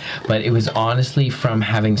coughing. But it was honestly from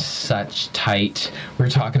having such tight, we were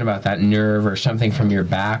talking about that nerve or something from your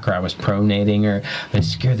back, or I was pronating, or it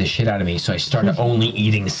scared the shit out of me, so I started only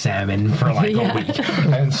eating salmon for like a week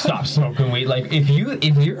and stopped smoking weed. Like if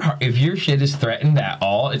your shit is threatened at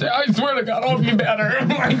all, it's like, I swear to God, I'll be better.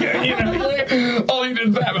 Like, you know, like, I'll eat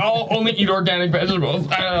this salmon. I'll only eat organic vegetables.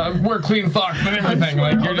 Wear clean socks and everything.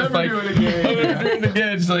 Like you're just like, I'll never do it again.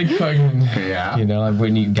 It's like fucking, Yeah. you know, like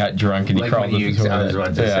when you got drunk and you Like crawled when up you, the I was toilet.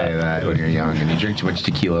 about to say that when you're young and you drink too much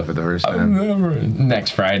tequila for the first time.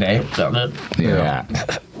 Next Friday. Yeah.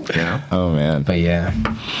 You know? Oh man. But yeah.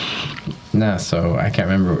 No, so I can't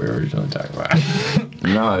remember what we were originally talking about.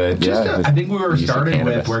 No, I think we were use of starting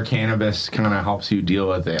with cannabis. where cannabis kind of helps you deal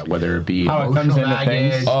with it, whether it be How it comes emotional into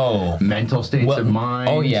things. baggage, Oh. mental states Well, of mind.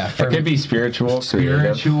 oh yeah, It could be spiritual,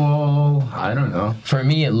 creative. spiritual. I don't know. For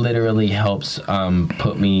me, it literally helps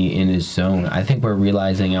put me in a zone. I think we're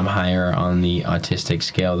realizing I'm higher on the autistic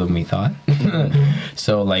scale than we thought.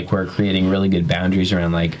 So, like, we're creating really good boundaries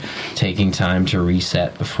around, like, taking time to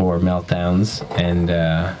reset before meltdowns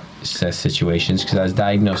and stress situations. Because I was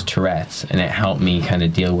diagnosed Tourette's, and it helped me kind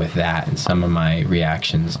of deal with that and some of my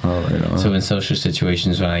reactions. Oh, right on. So in social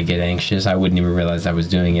situations, when I get anxious, I wouldn't even realize I was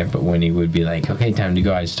doing it. But when he would be like, "Okay, time to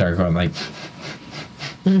go," I'd start going like.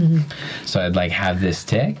 So I'd like have this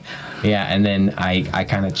tick, and then I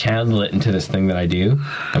kind of channel it into this thing that I do,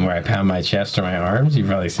 and where I pound my chest or my arms. You've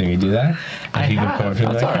probably seen me do that. And people come through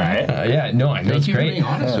That's like, all right. yeah, no, I know Thank it's you for great. being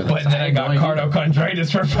honest with But us. then I I had got no idea.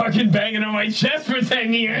 cardochondritis for fucking banging on my chest for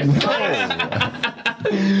 10 years.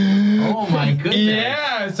 Oh my goodness.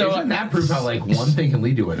 Yeah, so Isn't that proof how like one thing can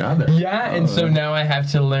lead to another? Yeah, and so now I have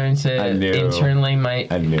to learn to I knew. internally my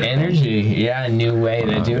I knew. energy. Yeah, a new way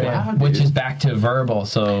to do wow, it, which dude. is back to verbal.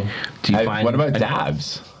 So Do you find What about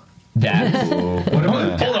dabs? dabs. What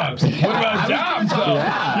about Pull-ups. What about dabs, though?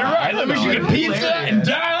 You're right. Let me get pizza and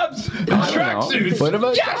dabs and tracksuits. What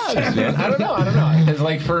about dabs, man? I don't know. Because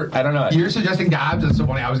like I don't know. You're suggesting dabs? That's so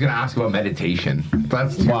funny. I was going to ask about meditation.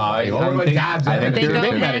 That's too funny. What about dabs? I think They you're a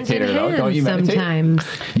go big hand meditator, in though. hand Don't you meditate? sometimes.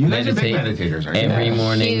 You guys are big Meditate meditators, aren't you? every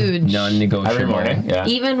morning, Huge. non-negotiable. Every morning, yeah.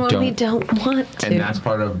 Even when we don't want to. And that's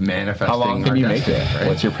part of manifesting. How long can our you make destiny, it? right?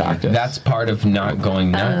 What's your practice? That's part of not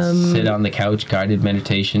going nuts. Sit on the couch, guided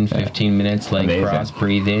meditation, 15 minutes, leg Amazing. cross,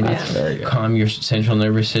 breathe in, very good. calm your central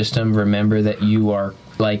nervous system. Remember that you are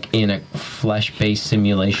like in a flesh-based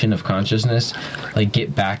simulation of consciousness. Like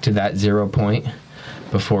get back to that 0 point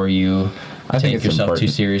before you I think take it's yourself too important.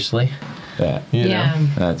 seriously. Yeah. You know? Yeah.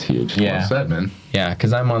 That's huge. Yeah. Well said, man. Yeah,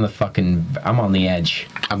 because I'm on the edge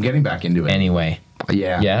I'm getting back into it. anyway.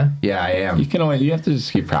 Yeah. Yeah? Yeah, I am. You have to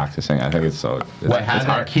just keep practicing. I think it's so. What had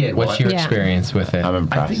that kid? What's your Yeah. experience with it? I'm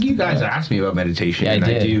impressed. I think you guys asked me about meditation. Yeah, I and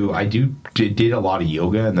did. I did a lot of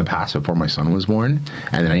yoga in the past before my son was born,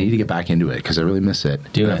 and then I need to get back into it because I really miss it.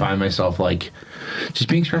 Do and it. I find myself like just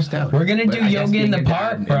being stressed out. We're gonna But do I guess yoga being in the a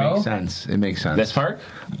dad, park, bro. It makes sense. It makes sense. This park?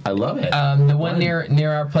 I love it. The one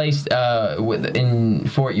near our place in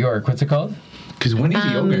Fort York. What's it called? Because Winnie's a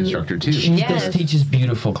yoga instructor too. She Yes. just teaches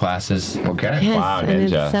beautiful classes. Okay. Yes, Wow, and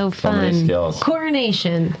Ninja. it's so So many fun. skills.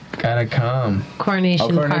 Coronation. Gotta come. Coronation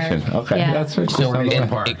Coronation. Park. Okay. Yeah. That's what So Coronation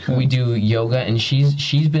Park. we do yoga, and she's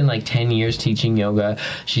been like 10 years teaching yoga.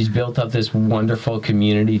 She's built up this wonderful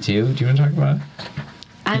community too. Do you want to talk about it?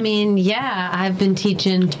 I mean, yeah, I've been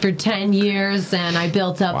teaching for 10 years and I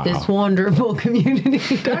built up this wonderful community.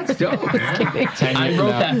 That's dope, man. I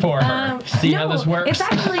wrote that for her. See how this works? It's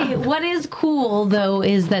actually, what is cool though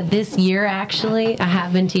is that this year actually, I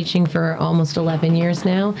have been teaching for almost 11 years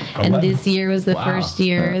now. And 11? this year was the first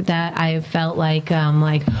year that I felt like,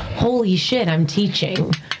 holy shit, I'm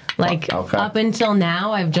teaching. Like Okay. up until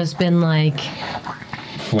now, I've just been like,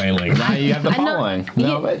 Flailing. Now you have the I'm not- following.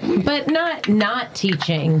 No, but not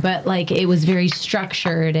teaching, but like it was very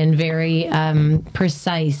structured and very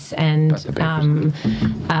precise and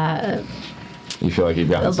you feel like you've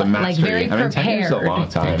got some like mastery. very 10 years is a prepared. long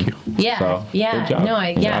time. yeah, So, yeah. good job. No,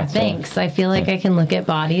 Congrats, thanks. I feel like I can look at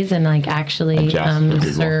bodies and like actually Adjust for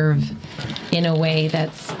people. serve in a way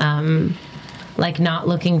that's like not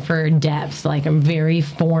looking for depth. Like I'm very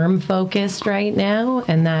form focused right now,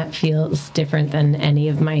 and that feels different than any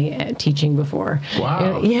of my teaching before.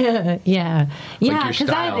 Wow. Yeah. Your Because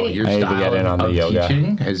style, your I need to style get in on the of yoga.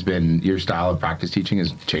 teaching has been, your style of practice teaching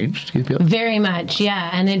has changed, you feel? very much, yeah.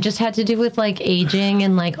 And it just had to do with like aging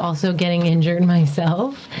and like also getting injured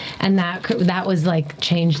myself. And that was like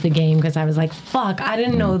changed the game because I was like, fuck, I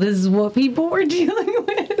didn't know this is what people were dealing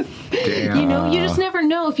with. Damn. You know, you just never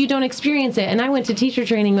know if you don't experience it. And I went to teacher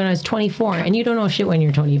training when I was 24, and you don't know shit when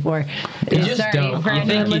you're 24. You just don't. For You anyone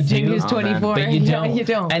think you listening do, who's 24. but you No, don't. you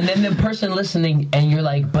don't. And then the person listening, and you're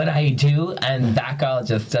like, but I do, and that girl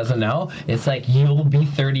just doesn't know. It's like you'll be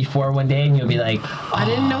 34 one day, and you'll be like, I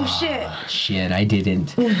didn't know shit. shit, I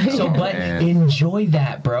didn't. So, but Man. enjoy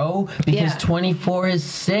that, bro, because Yeah. 24 is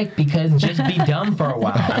sick. Because just be dumb for a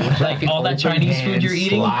while. Like all that Chinese food you're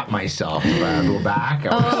eating. Slap myself when I go back.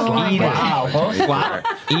 I would Oh slap my Eat it. God. Wow, full slap.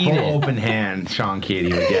 Eat Full it. open hand. Sean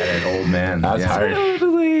Katie would get it. Old man. That's hard.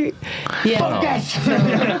 Totally. Yeah.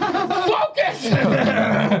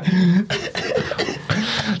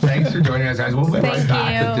 Thanks for joining us, guys. We'll be right Thank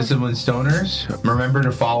back you. with Disciplined Stoners. Remember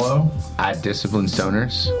to follow at Disciplined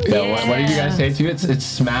Stoners. Yeah. What did you Yeah. guys say too? It's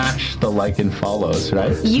smash the like and follows,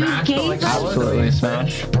 right? You Smash the gave like, us. Absolutely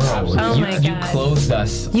smash. Oh you, my you God. clothed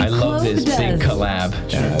us. You I love this clothed big us.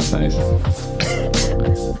 collab. Yeah, that's nice.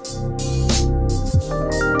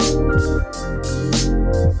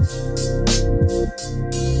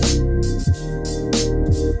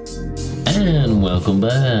 And welcome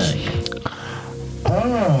back.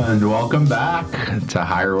 And welcome back to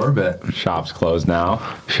Higher Orbit. Shop's closed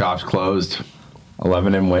now. Shop's closed.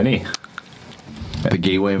 11 and Winnie. The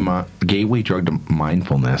gateway drug to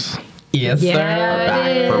mindfulness. Yes, Yeah. sir. Back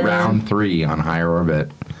It for is. round 3 on Higher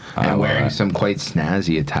Orbit. And love wearing it. some quite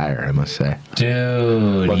snazzy attire, I must say.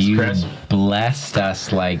 Dude, Looks you crisp. blessed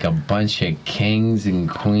us like a bunch of kings and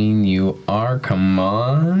queen you are. Come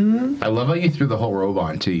on. I love how you threw the whole robe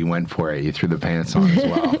on too. You went for it. You threw the pants on as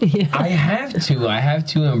well. I have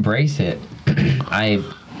to embrace it. I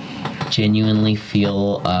genuinely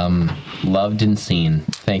feel loved and seen.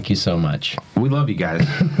 Thank you so much. We love you guys.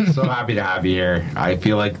 So happy to have you here. I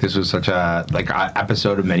feel like this was such a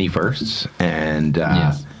episode of many firsts, and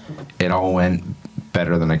Yes. it all went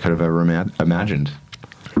better than I could have ever imagined.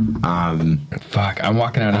 Fuck, I'm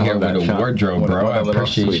walking out of here with a wardrobe, bro. I little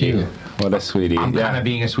appreciate sweetie. you. What a sweetie. I'm kind of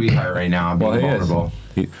being a sweetheart right now. I'm being Well, he vulnerable.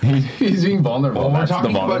 is. He's being vulnerable. Well, we're That's the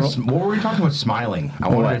talking about vulnerable. what were we talking about? Smiling. I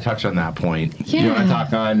wanted What? to touch on that point. You want to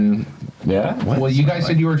talk on? Yeah. Well, you guys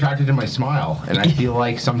said you were attracted to my smile, and I feel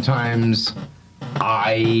like sometimes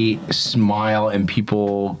I smile and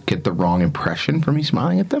people get the wrong impression for me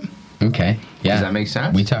smiling at them. Okay. Yeah. Does that make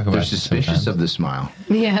sense? We talk about They're it suspicious sometimes. of the smile.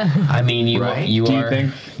 Yeah. I mean, you Right? you Do you are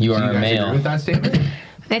think- you Do are you a guys male. agree with that statement?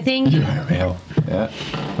 I think Male. Yeah.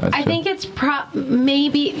 That's I true. think it's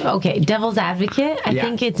maybe okay. Devil's advocate. I Yeah.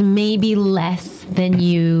 think it's maybe less than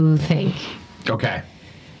you think, Okay.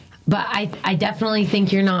 but I definitely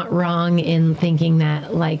think you're not wrong in thinking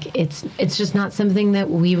that like it's just not something that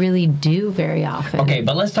we really do very often. Okay,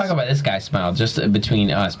 but let's talk about this guy's smile just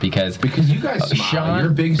between us because Because you guys smile. Sean- You're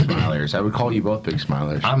big smilers. I would call you both big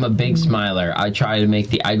smilers. I'm a big smiler. I try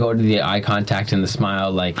to I go to the eye contact and the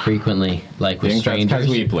smile like frequently, like with Think that's strangers. because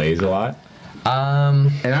we blaze a lot.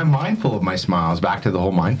 And I'm mindful of my smiles. Back to the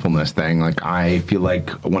whole mindfulness thing. Like, I feel like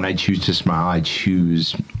when I choose to smile,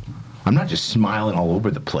 I'm not just smiling all over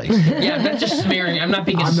the place. Yeah, I'm not just smearing. I'm not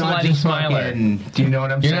being a I'm not slutty just smiler. fucking- do you know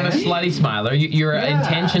what I'm You're saying? not a slutty smiler. You're an Yeah.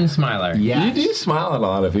 intention smiler. Yes. You do smile at a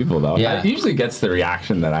lot of people, though. Yeah. It usually gets the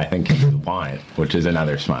reaction that I think you want, which is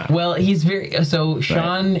another smile. Well, he's very so.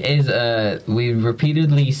 Sean is we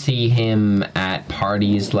repeatedly see him at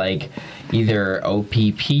parties like either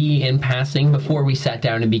OPP in passing before we sat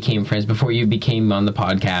down and became friends. Before you became on the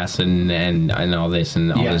podcast and all this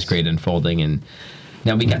and all Yes. this great unfolding and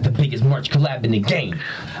Now we got the biggest March collab in the game.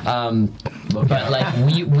 But like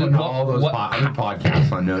we all those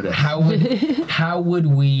podcasts on notice. How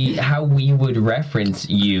we would reference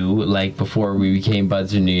you like before we became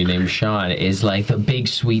buds and knew your name Sean is like the big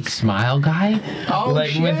sweet smile guy. Oh,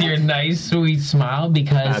 like shit. with your nice sweet smile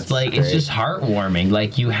because That's like great. it's just heartwarming.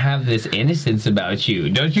 Like you have this innocence about you.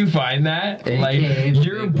 Don't you find that? Like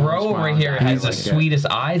your bro over here has the sweetest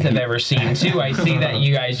eyes I've ever seen too. I see that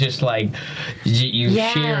you guys just like you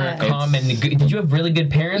share a common. Did you have really good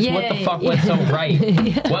parents? What the fuck went so right?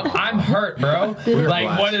 Well, I'm hurt, bro.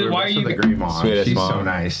 Like what is? Why are you? The great mom. Sweetest She's mom. so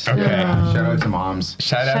nice. Okay. Yeah. Shout out to moms.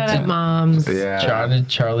 Shout out to moms. Yeah.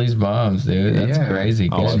 Charlie's moms, dude. That's Yeah. crazy.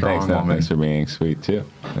 Oh, well, Good. thanks for being sweet too.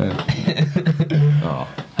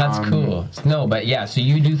 That's cool. No, but yeah, so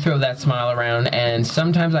you do throw that smile around, and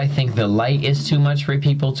sometimes I think the light is too much for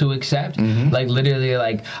people to accept. Like, literally,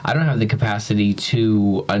 like, I don't have the capacity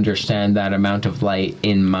to understand that amount of light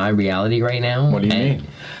in my reality right now. What do you mean?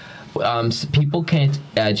 People can't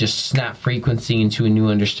just snap frequency into a new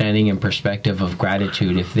understanding and perspective of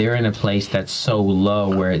gratitude if they're in a place that's so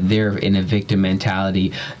low where they're in a victim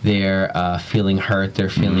mentality, they're feeling hurt, they're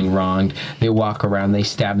feeling wronged, they walk around, they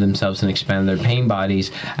stab themselves and expand their pain bodies,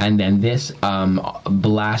 and then this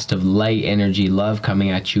blast of light energy love coming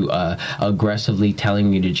at you aggressively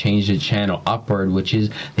telling you to change the channel upward, which is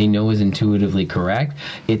they know is intuitively correct.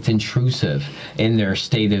 It's intrusive in their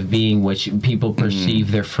state of being, which people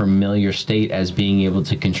perceive their familiar state as being able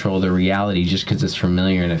to control their reality just because it's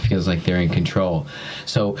familiar and it feels like they're in control.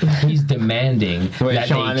 So he's demanding that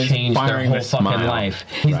Sean they is change their firing whole the fucking smile. life.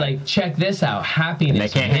 He's like, check this out,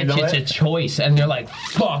 happiness, They can't handle bitch, it's it? a choice. And they're like,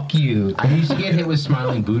 fuck you. I used to get hit with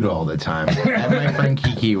smiling Buddha all the time. And my friend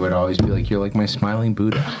Kiki would always be like, "You're like my smiling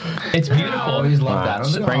Buddha." It's I beautiful. always loved that. I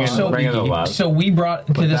was like, Bring "Oh." in the love. So we brought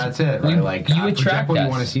to But this. that's it. we- Right? Like you project attract what us. you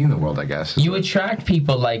want to see in the world, I guess. You attract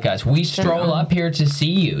people like us. We stroll up here to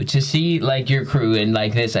see you, to see like your crew and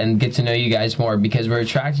like this, and get to know you guys more because we're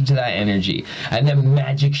attracted to that energy. And then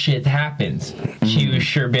magic shit happens. Cue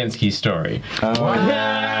Sherbinsky story. One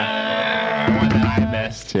that I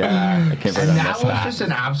missed. Yeah, I can't believe And I that missed was that. just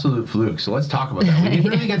an absolute fluke. So let's talk about that. We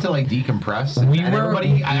didn't really get to like decompress. And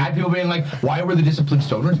everybody, I had people being like, "Why were the disciplined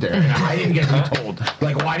stoners there?" And I didn't get to be told.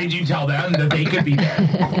 Like, why did you tell them that they could be there?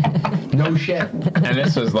 No shit. And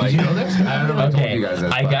this was like, Did you know this? I don't know if I told you guys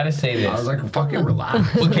this. I but gotta say I was this. like, fucking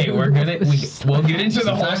relax. Okay, we'll get into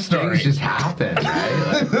the whole Sometimes story. things just happen,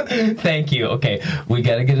 right? Like, Thank you. Okay, we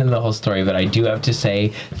gotta get into the whole story, but I do have to say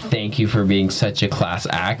thank you for being such a class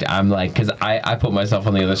act. I'm like, because I put myself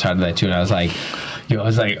on the other side of that too, and I was like,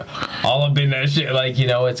 all up in that shit. Like,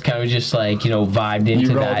 it's kind of just like, vibed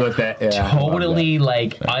into rolled that. with it. Yeah, I love Totally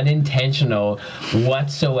like unintentional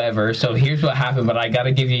whatsoever. So here's what happened, but I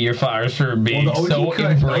gotta give you your flowers for being well, the so OG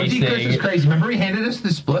Kush embracing. was crazy. Remember he handed us the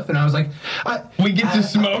spliff, and I was like, We get to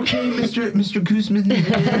smoke. Okay, Mr. Guzman.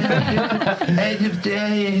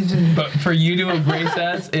 But for you to embrace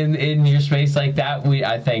us in your space like that,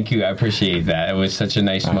 I thank you. I appreciate that. It was such a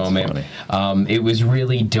nice moment. It was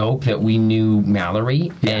really dope that we knew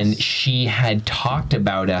Mallory, and she had talked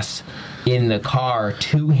about us in the car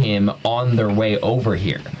to him on their way over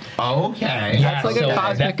here. Okay. Yeah, That's like a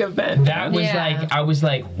cosmic event. That was Yeah. like, I was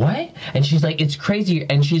like, what? And she's like, it's crazy.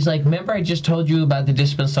 And she's like, remember I just told you about the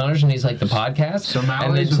Disciplined Stoners? And he's like, the podcast? So and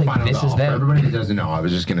Mallory's it's with like, Final this is Bell. For them. everybody who doesn't know, I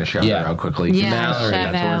was just going to shout Yeah. her out quickly. Yeah, Mallory,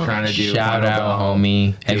 shout That's what out. we're trying to do. Shout Final out, Bell,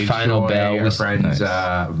 homie. And Dave Final Choi, Bell our was friends,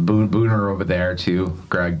 Booner over there too.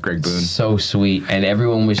 Greg Boone. so sweet. And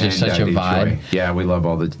everyone was just such a Dave vibe. Choi. Yeah, we love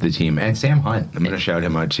all the team. And Sam Hunt, I'm going to shout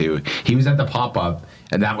him out too. He was at the pop-up,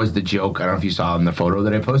 and that was the joke. I don't know if you saw in the photo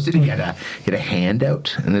that I posted. He had a hand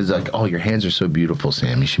out, and it's like, oh, your hands are so beautiful,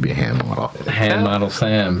 Sam. You should be a hand model. Hand model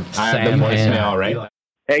Sam. I have the Sam Hand. voicemail, right?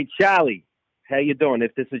 Hey, Charlie. How you doing?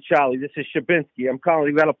 If this is Charlie, this is Shabinsky. I'm calling.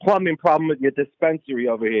 We got a plumbing problem with your dispensary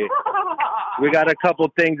over here. We got a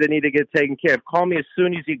couple things that need to get taken care of. Call me as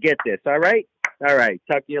soon as you get this, all right? All right.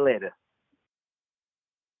 Talk to you later.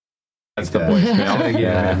 That's the voicemail.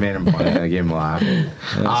 Yeah, I made him funny. I gave him a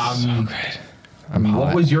laugh. So great.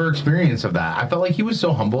 What was your experience of that? I felt like he was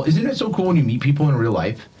so humble. Isn't it so cool when you meet people in real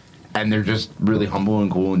life and they're just really humble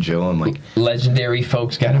and cool and chill and like Legendary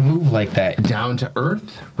folks got to move like that. down to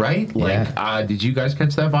earth, right? Like, Yeah. did you guys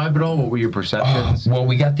catch that vibe at all? What were your perceptions? Well,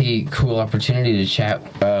 we got the cool opportunity to chat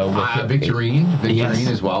with Victorine Yes.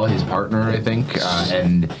 as well, his partner, I think,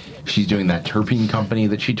 and she's doing that terpene company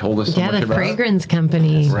that she told us so much the about. fragrance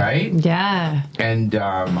company. Right? Yeah. And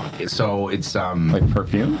so it's Like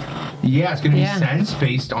perfume? yeah, it's gonna be Yeah. scents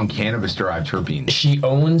based on cannabis derived terpenes. She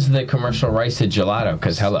owns the commercial rights to gelato,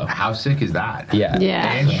 because hello. How sick is that? Yeah.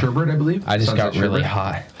 Yeah. And sherbet, I believe. I just Sunset got really sherbet.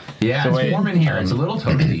 hot. Yeah, So it's warm in here. It's a little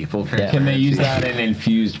toasty. Full transparency. Can they use that in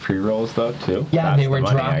infused pre-rolls though too? Yeah, That's they were the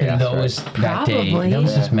money, I dropping guess, those right? that day. Probably. That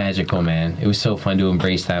was just magical, man. It was so fun to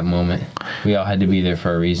embrace that moment. We all had to be there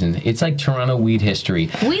for a reason. It's like Toronto weed history.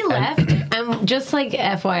 We left, and just like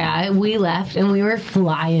FYI, we left and we were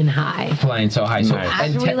flying high. Flying so high. So, Nice.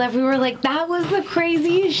 and After we left, we were like, that was the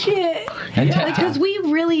craziest shit. Because we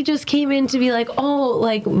really just came in to be like, oh,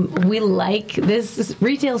 like, we like this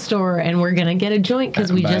retail store and we're going to get a joint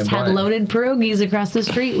because we Buy a just had blunt. loaded pierogies across the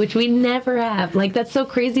street, which we never have. Like, that's so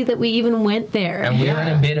crazy that we even went there. And we were in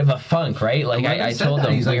a bit of a funk, right? Like I told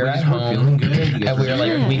them, we were at home, and we were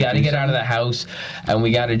like, we got to get out of the house, and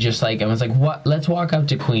we got to just like, I was like, what? Let's walk up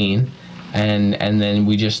to Queen. And then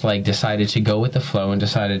we just like decided to go with the flow and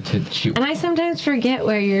decided to shoot. And I sometimes forget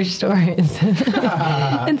where your store is.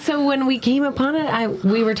 And so when we came upon it,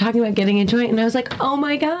 we were talking about getting a joint, and I was like, oh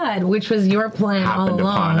my God, which was your plan all Happened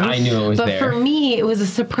upon along. us. I knew it was but there. for me, it was a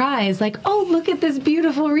surprise. Like, oh, look at this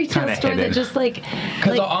beautiful retail Kinda store that hidden. just like...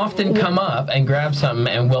 Because I'll often come up and grab something,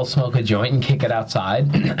 and we'll smoke a joint and kick it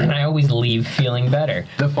outside, and I always leave feeling better.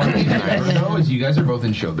 The funniest thing ever, though, is you guys are both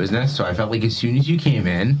in show business, so I felt like as soon as you came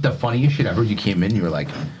in, the funniest shit ever, you came in, you were like,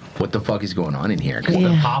 what the fuck is going on in here? Because the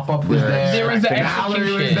Yeah. pop-up was there. There was the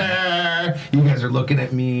Mallory was execution. there. You guys are looking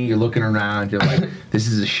at me. You're looking around. You're like, this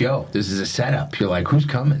is a show. This is a setup. You're like, who's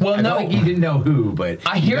coming? Well, I felt no. like you didn't know who, but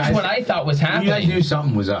you Here's guys- what I thought was happening. You guys knew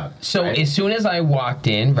something was up. So right? as soon as I walked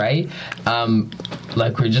in, right,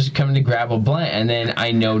 like we're just coming to grab a blunt, and then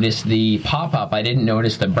I noticed the pop-up. I didn't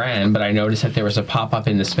notice the brand, but I noticed that there was a pop-up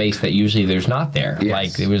in the space that usually there's not there. Yes.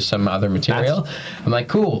 Like there was some other material. I'm like,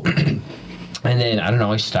 cool. And then, I don't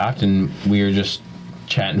know, I stopped and we were just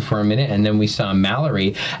chatting for a minute, and then we saw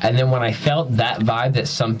Mallory, and then when I felt that vibe that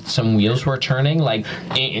some wheels were turning, like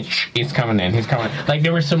it's coming in, he's coming, like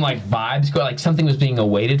there were some like vibes going, like something was being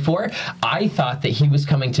awaited for. I thought that he was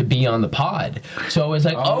coming to be on the pod, so I was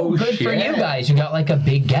like, oh good for shit. you guys, you got like a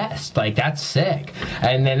big guest, like that's sick.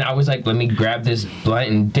 And then I was like, let me grab this blunt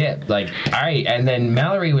and dip, like all right. And then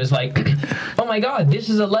Mallory was like, oh my god, this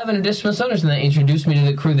is 11 Additional Stoners, and then introduced me to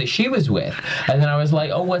the crew that she was with, and then I was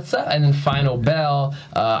like, oh what's up? And then Final Bell,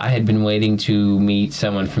 I had been waiting to meet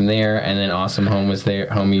someone from there, and then Awesome Home was there,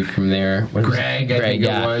 homie from there. What was Greg, it? I think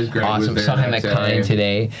yeah. it was. Greg Awesome, was there saw him that at Kind day.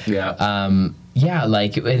 today. Yeah. Yeah,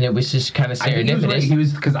 like, and it was just kind of I think serendipitous. he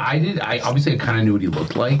was because I obviously kind of knew what he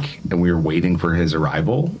looked like, and we were waiting for his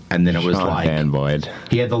arrival, and then it was Sean like fanboyed.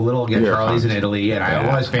 he had the little You were Charlie's in pumped. Italy, and Yeah, I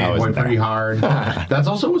was I was fanboy there. pretty hard. That's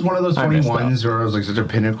also was one of those I missed 21s where I was like such a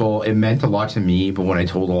pinnacle. It meant a lot to me, but when I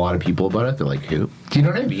told a lot of people about it, they're like, "Who?" Do you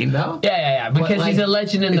know what I mean? Though. Yeah, because But, he's like, a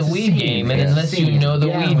legend in the it's a weed scene. game, and It's a unless you scene. know the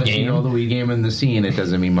weed unless game, you know the weed game and the scene, it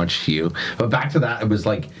doesn't mean much to you. But back to that, it was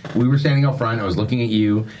like we were standing out front. I was looking at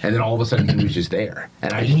you, and then all of a sudden he was just there,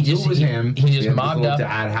 and I he just knew just it was him. he just had this mobbed little up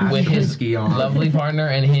dad hat with his whiskey on. lovely partner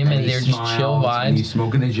and him, and he they're just chill smiles, and he's vibes.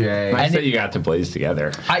 smoking a J. Nice And that you got to blaze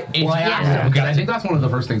together. I asked him, because I think that's one of the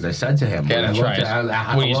first things I said to him. Yeah, when I that's looked right.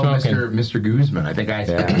 at, What are you hello, smoking? Mr. Guzman. I think I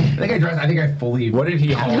fully. What did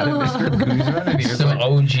he called him Mr. Guzman? And he was Some like,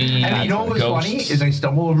 OG. and you know what was ghosts. funny is I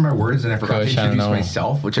stumbled over my words and I forgot Kush, to I don't introduce know.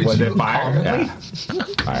 myself, which I Was do it fire? commonly. Yeah.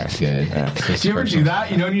 Fire. Good. Yeah. Do you ever do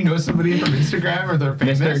that? You know, when you know somebody from Instagram or they're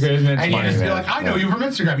famous, Mr. Guzman's and you funny, just be man. like, "I know you from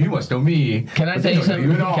Instagram. You must know me." Can I But tell they you don't know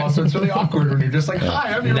you at something? all, so it's really awkward when you're just like,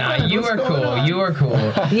 "Hi, I'm your Nah, friend. you What's were going cool. on?" You were cool.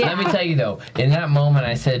 Let me tell you though, in that moment,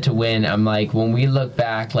 I said to Win, I'm like, when we look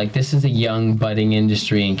back, like this is a young budding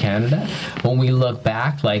industry in Canada. When we look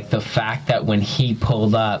back, like the fact that when he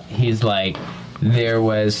pulled up, he's like, there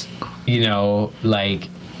was, you know, like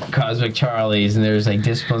Cosmic Charlie's, and there's like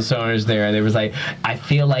Discipline Stoners there, and there was like, I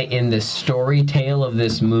feel like in the story tale of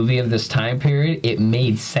this movie of this time period, it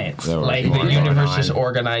made sense. There was Like more the going universe on. just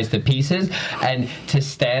organized the pieces, and to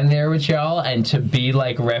stand there with y'all and to be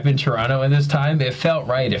like repping Toronto in this time, it felt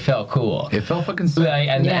right. It felt cool. It felt fucking sick. Like,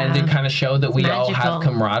 and it kind of showed that we all have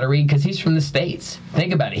Magical. camaraderie because he's from the States.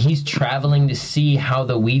 Think about it. He's traveling to see how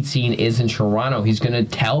the weed scene is in Toronto. He's going to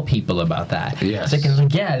tell people about that. Yes. It's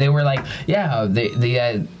like, yeah, they were like, yeah,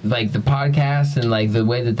 the like the podcast and like the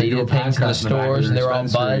way that they do a did things in the podcast in the back of stores, and their they were all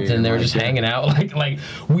dispensary buds and they were and, just like, hanging out like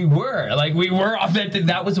we were authentic.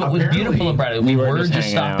 That was what was Apparently, beautiful about it. We were just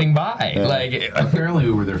hanging out. stopping by. Yeah. Like Apparently,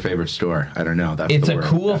 we were their favorite store. I don't know. That's It's the a word.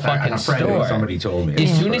 cool A fucking friend, store. Somebody told me.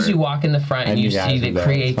 as soon as you walk in the front and And you you guys see the are there.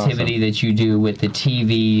 It's creativity that you do with the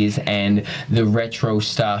TVs and the retro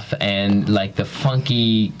stuff and like the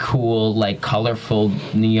funky, cool, like colorful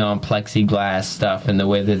neon plexiglass stuff and the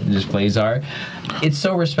way that the displays are, it's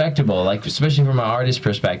so respectable, like especially from an artist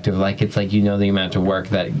perspective. Like it's like, you know, the amount of work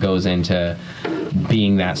that goes into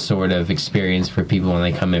being that sort of experience for people when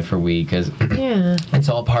they come in for weed, because it's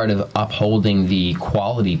all part of upholding the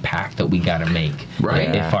quality pack that we got to make. Right.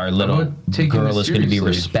 Like, if our little girl is going to be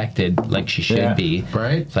respected like she should be,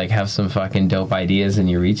 right? It's like have some fucking dope ideas in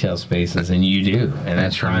your retail spaces, and you do, and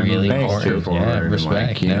that's really important. Yeah, respect.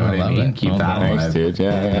 Like, you know what I mean? Keep that alive. Thanks, dude.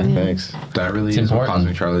 Yeah, thanks. That really is what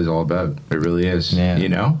Cosmic Charlie is all about. It really is. Yeah. You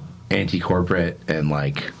know, anti-corporate and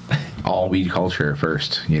like all weed culture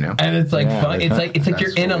first. You know, and it's like fun. It's like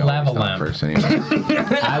you're in a lava lamp. I was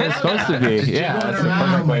supposed to be. Yeah, that's the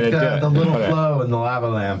perfect way to do it. The little flow in the lava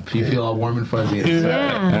lamp. You feel all warm and fuzzy.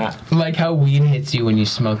 Yeah. Like how weed hits you when you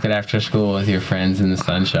smoke it after school with your friends in the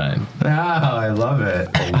sunshine. Oh, I love it.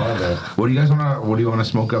 I love it. What do you guys want to? What do you want to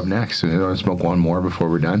smoke up next? Do you want to smoke one more before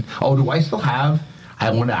we're done? Oh, do I still have? I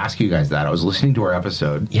wanted to ask you guys that. I was listening to our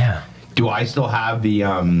episode. Yeah. Do I still have the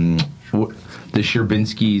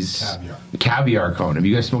Sherbinski's caviar cone? Have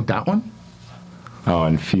you guys smoked that one? Oh,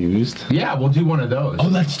 infused? Yeah, we'll do one of those. Oh,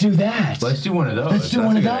 let's do that. Let's do one of those. Let's do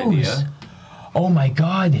one of those. Idea. Oh my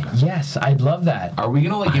God, yes, I'd love that. Are we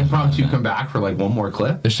gonna like impromptu come back for like one more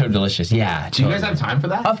clip? They're so delicious. Yeah. Do you guys have time for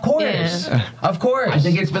that? Of course. Yeah. Of course. I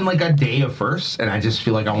think it's been like a day of firsts, and I just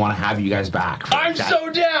feel like I want to have you guys back. I'm so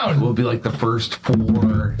down. We'll be like the first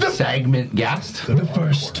 4 segment guest. The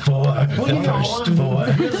first 4. The first 4.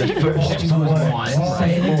 The first 4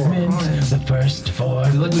 segment. The first 4. I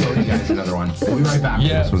feel like we owe you guys another one. We'll be right back for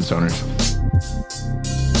this one, Stoners.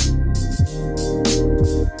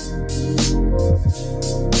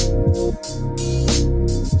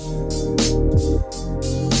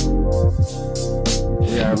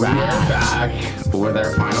 Yeah, we are back with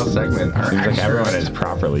our final segment. Seems like everyone is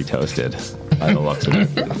properly toasted by the looks of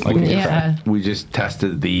it. Like we just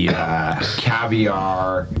tested the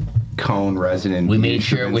caviar cone resident. We made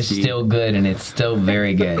sure it was still good, and it's still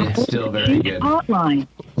very good. It's still very good. Hotline.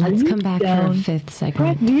 Let's come back for a 5th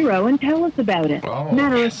segment. Press 0 and tell us about it. Oh,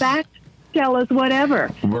 Matter of fact, tell us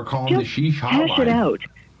whatever. We're calling Just the Sheesh Hotline. hash it out.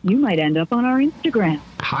 You might end up on our Instagram.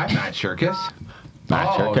 Hi, Matt Shirkus. Matt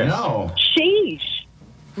Shirkus. No. Sheesh.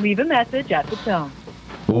 Leave a message at the tone.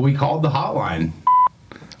 Well, we called the hotline.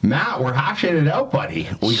 Matt, we're hashing it out, buddy.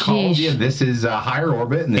 We called you. This is Higher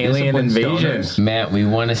Orbit and the Alien Invasion. Stoners. Matt, we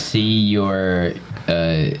want to see your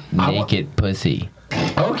naked pussy.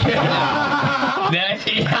 Okay. He has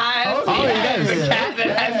a cat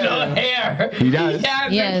that has no hair. He does.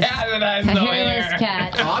 He has a cat that has no hair.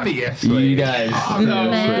 Cat. Obviously. He does. We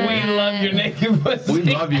love your naked pussy. We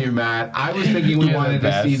love you, Matt. I was thinking we wanted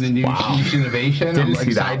to see the new Sheesh Innovation. Didn't I'm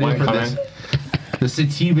see that excited one for coming. this. The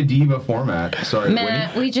Sativa Diva format. Sorry,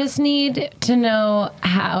 Matt, Winnie. we just need to know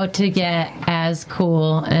how to get as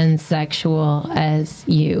cool and sexual as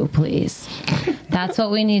you, please. That's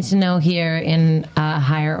what we need to know here in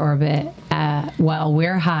Higher Orbit while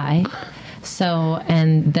we're high. So,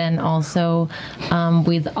 and then also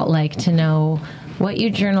we'd like to know what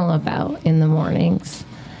you journal about in the mornings.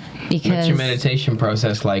 Because what's your meditation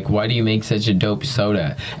process like? Why do you make such a dope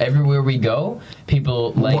soda? Everywhere we go,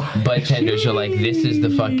 people like bartenders are like, "This is the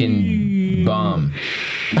fucking bomb."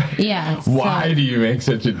 Yeah. Why do you make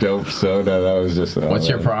such a dope soda? That was just. What's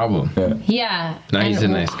your problem? Yeah. No, he's a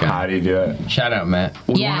nice guy. How do you do it? Shout out, Matt.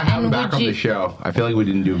 We want to have him back on the show. I feel like we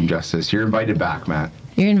didn't do him justice. You're invited back, Matt.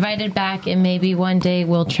 You're invited back, and maybe one day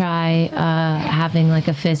we'll try having like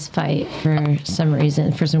a fist fight for some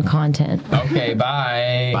reason, for some content. Okay,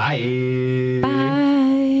 bye. Bye.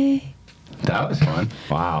 Bye. That was fun.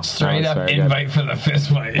 Wow. Straight up invite for the fist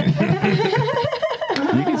fight.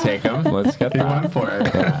 You can take him. Let's get that. One for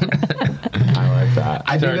it. Yeah. I like that.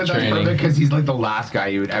 I think that's perfect because he's like the last guy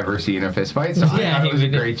you would ever see in a fist fight. So I thought it was a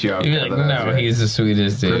great joke. You'd be like, no, he's the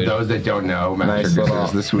sweetest dude. For those that don't know, Matt Shirkus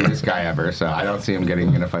is the sweetest guy ever. So I don't see him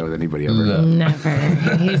getting in a fight with anybody ever. Never.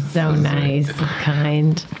 He's so nice,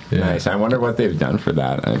 kind. Yeah. Nice. I wonder what they've done for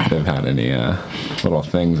that. If they've had any little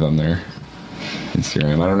things on their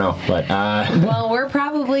Instagram. I don't know, but well, we're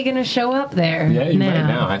probably gonna show up there. Yeah, you might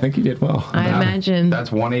now. I think you did well. I imagine.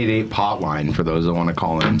 That's 188 potline for those that want to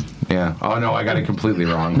call in. Yeah. Oh no, I got it completely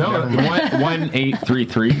wrong. No,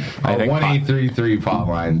 1833. I think 1833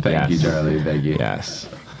 potline. Thank you, Charlie. Thank you. Yes.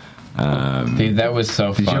 Dude, that was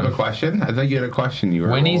so fun. Did you have a question? I thought you had a question. You were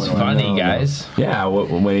when he's funny, guys. Yeah,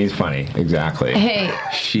 when he's funny. Exactly. Hey.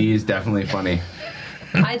 She is definitely funny.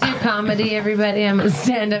 I do comedy, everybody. I'm a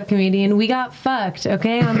stand-up comedian. We got fucked,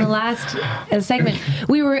 okay? On the last segment,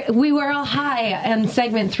 we were all high on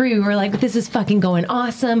segment 3. We were like, "This is fucking going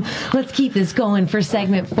awesome. Let's keep this going for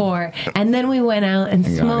segment 4." And then we went out and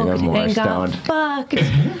smoked and got fucked,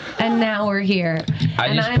 and now we're here.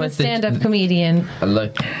 I'm a stand-up comedian.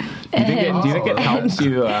 Look. Do you think it helps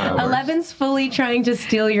you? 11's fully trying to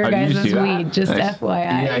steal your guys' weed, just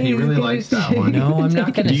FYI. Yeah, he really likes that one. No, I'm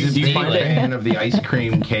not going to steal it. Do you find a it. fan of the ice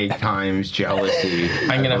cream cake times jealousy?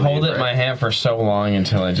 I'm going to hold it in my hand for so long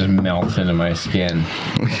until it just melts into my skin.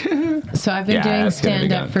 So I've been doing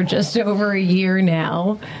stand-up for just over a year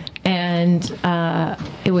now. And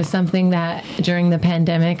it was something that during the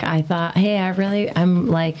pandemic, I thought, hey, I'm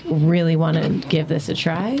really want to give this a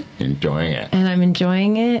try. Enjoying it. And I'm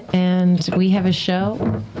enjoying it. And we have a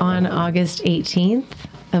show on August 18th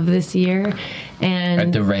of this year. And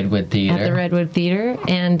at the Redwood Theater. At the Redwood Theater.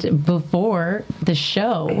 And before the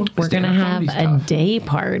show, we're going to have a day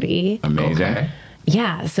party. Amazing. Okay.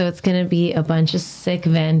 Yeah, so it's going to be a bunch of sick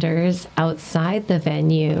vendors outside the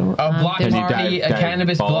venue. A block party, a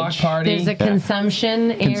cannabis block party. There's a consumption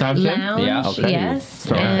lounge. Yeah, okay. Yes,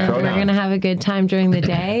 and we're going to have a good time during the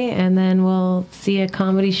day, and then we'll see a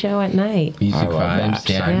comedy show at night. Music vibes,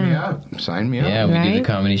 yeah. Sign me up. Yeah, we do the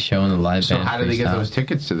comedy show and the live band. So how do they get those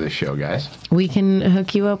tickets to this show, guys? We can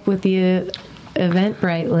hook you up with the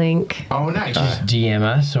Eventbrite link. Oh, nice. Just DM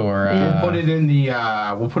us or we'll put it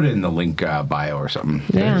in the link bio or something.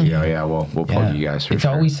 Yeah. We'll plug you guys. It's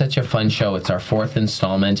always such a fun show. It's our 4th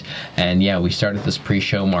installment, and we started this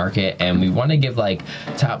pre-show market, and we want to give like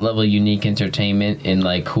top level unique entertainment in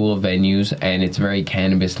like cool venues, and it's very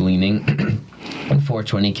cannabis leaning. In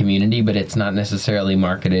 420 community, but it's not necessarily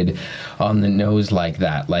marketed on the nose like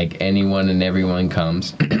that. Like anyone and everyone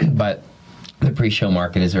comes, but the pre-show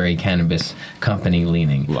market is very cannabis company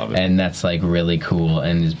leaning. Love it. And that's like really cool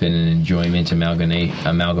and has been an enjoyment,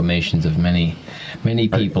 amalgamations of many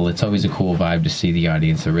people. It's always a cool vibe to see the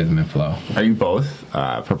audience of Rhythm and Flow. Are you both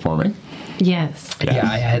performing? Yes. Yeah,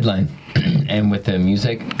 I headline. And with the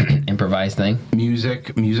music, improvised thing.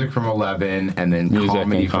 Music from 11, and then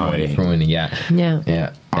comedy from Winnie.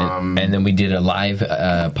 Yeah. And then we did a live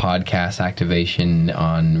podcast activation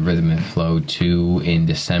on Rhythm and Flow 2 in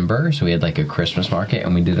December. So we had like a Christmas market,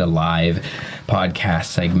 and we did a live podcast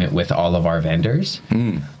segment with all of our vendors.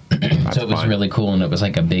 So it was really cool, and it was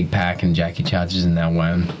like a big pack, and Jackie Chach is in that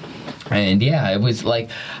one. And it was like,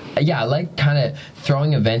 I like kind of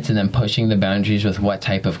throwing events and then pushing the boundaries with what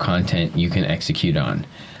type of content you can execute on.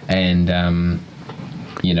 And,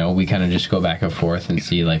 we kind of just go back and forth and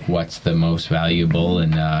see like what's the most valuable.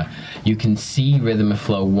 And you can see Rhythm and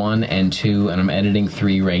Flow 1 and 2, and I'm editing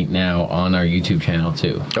 3 right now on our YouTube channel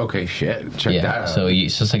too. Okay, shit. Check that out. So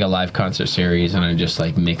it's just like a live concert series, and I just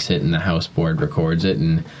like mix it, and the house board records it,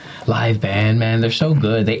 and live band, man, they're so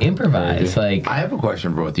good. They improvise. Like, I have a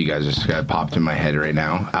question for both you guys. Just popped in my head right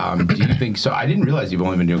now. Do you think so? I didn't realize you've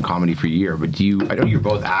only been doing comedy for a year, but I know you're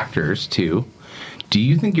both actors too. Do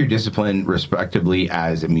you think your discipline, respectively,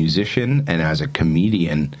 as a musician and as a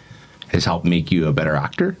comedian, has helped make you a better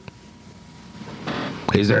actor?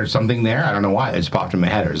 Is there something there? I don't know why. It just popped in my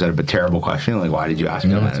head. Or is that a terrible question? Like, why did you ask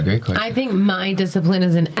me that? No, it's a great question. I think my discipline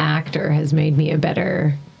as an actor has made me a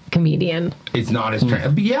better comedian. It's not as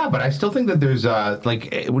but I still think that there's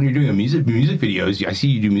like when you're doing music videos, I see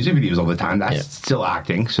you do music videos all the time. That's still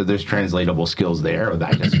acting, so there's translatable skills there. Or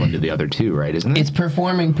that just one to the other two, right? Isn't it? It's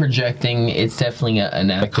performing, projecting. It's definitely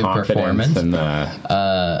an active performance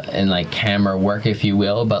and like camera work, if you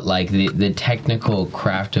will. But like the technical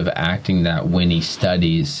craft of acting that Winnie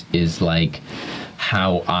studies is like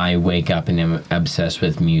how I wake up and am obsessed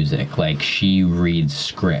with music. Like, she reads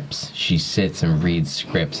scripts. She sits and reads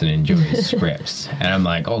scripts and enjoys scripts. And I'm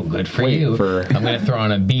like, oh, good for you. I'm going to throw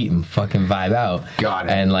on a beat and fucking vibe out. Got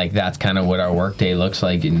it. And, like, that's kind of what our workday looks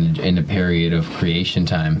like in a period of creation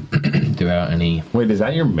time throughout any... Wait, is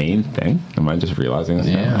that your main thing? Am I just realizing this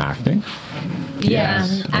now? Acting?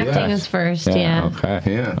 Acting is first.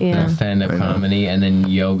 Okay. Yeah. Stand-up comedy, and then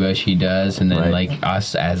yoga she does, and then like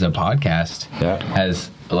us as a podcast has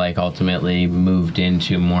like ultimately moved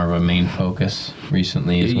into more of a main focus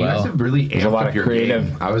recently as well. You guys have really amped up your creative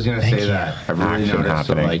game. I was going to say that. I've really noticed.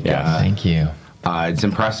 Like, thank you. It's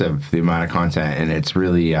impressive, the amount of content, and it's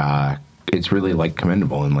really like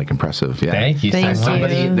commendable and like impressive. Yeah. Thank you. As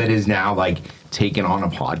somebody that is now like taken on a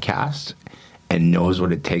podcast and knows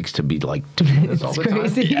what it takes to be like doing this all the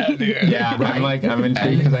crazy. time. Yeah, I'm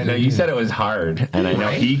intrigued because I know you said it was hard, and I know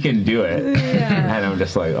he can do it, and I'm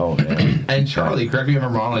just like, oh man. And Charlie, correct me if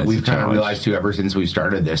I'm wrong. Like we've kind of realized too, ever since we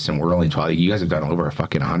started this, and we're only 12. You guys have done over a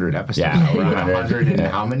fucking 100 episodes. Yeah, over 100 and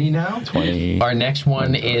how many now? 20. Our next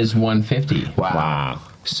one is 150. Wow.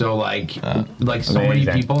 So like so many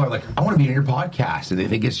people are like, I want to be in your podcast, and they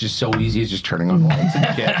think it's just so easy. It's just turning on lights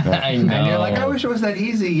and shit. I know. And you're like, I wish it was that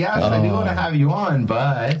easy. Yes, I do want to have you on,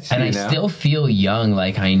 but and I still feel young.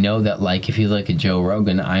 Like I know that like if you look at Joe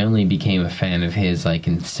Rogan, I only became a fan of his like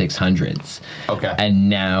in 600s. Okay. And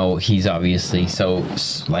now he's obviously so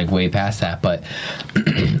like way past that, but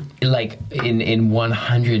like in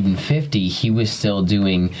 150 he was still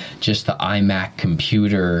doing just the iMac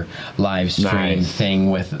computer live stream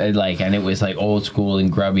thing with like, and it was like old school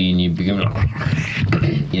and grubby, and you become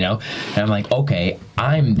you know, and I'm like, okay,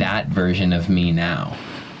 I'm that version of me now.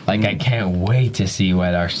 Like I can't wait to see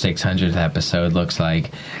what our 600th episode looks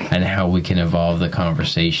like and how we can evolve the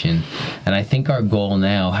conversation. And I think our goal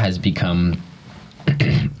now has become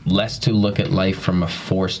less to look at life from a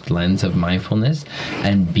forced lens of mindfulness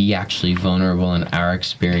and be actually vulnerable in our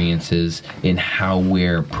experiences in how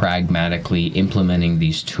we're pragmatically implementing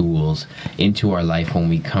these tools into our life when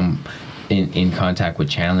we come in contact with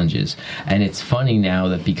challenges. And it's funny now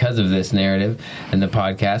that because of this narrative and the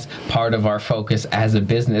podcast, part of our focus as a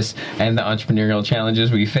business and the entrepreneurial challenges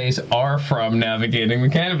we face are from navigating the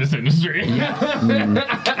cannabis industry.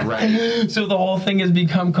 Right. So the whole thing has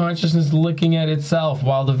become consciousness looking at itself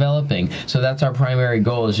while developing. So that's our primary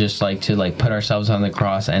goal, is just like to like put ourselves on the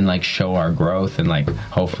cross and like show our growth, and like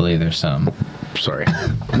hopefully there's some. Sorry.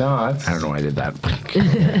 No, I don't know why I did that.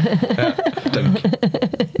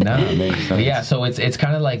 No, it makes sense. Yeah, so it's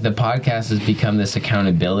kind of like the podcast has become this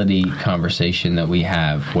accountability conversation that we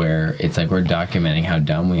have, where it's like we're documenting how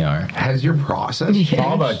dumb we are. Has your process? It's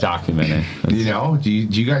all about documenting. You know, do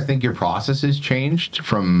you guys think your process has changed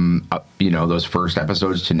from those first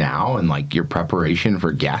episodes to now, and like your preparation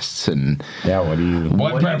for guests and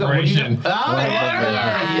what preparation? You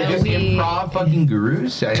just improv fucking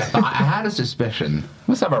gurus. I had a suspicion.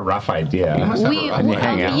 Must have a rough idea.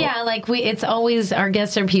 It's always our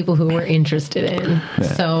guests are people who we're interested in. Yeah.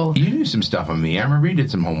 So you do some stuff on me. I remember you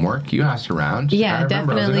did some homework. You asked around. Yeah,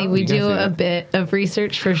 definitely. We do a bit of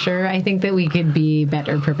research for sure. I think that we could be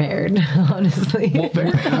better prepared, honestly.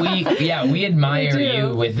 We admire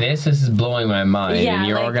you with this. This is blowing my mind. And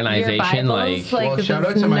your organization, shout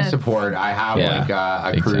out to my support. I have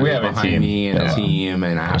a crew behind me and a team,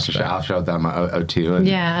 and I'll shout them out too. And,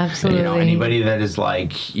 absolutely. Anybody that is like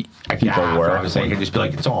I can just be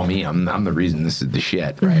like, it's all me. I'm the reason this is the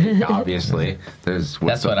shit, right? Obviously, that's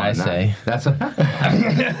what I say. That's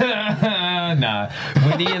nah.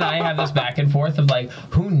 Wendy and I have this back and forth of like,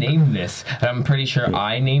 who named this? And I'm pretty sure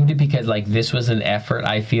I named it because like this was an effort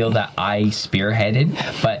I feel that I spearheaded,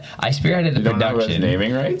 but I spearheaded the production.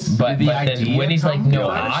 Naming rights, but then Wendy's like, no,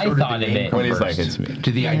 I thought of it. Wendy's like, it's me.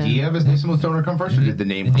 Did the idea of Business Stoner come first, or did the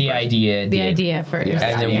name? The idea. The idea first.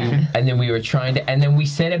 Yeah. And then we were trying to, and then we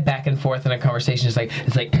said it back and forth in a conversation. It's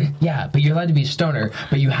like, yeah, but you're allowed to be a stoner,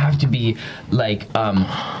 but you have to be like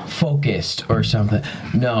focused or something.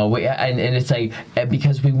 No, and it's like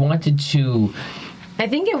because we wanted to. I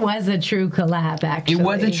think it was a true collab, actually. It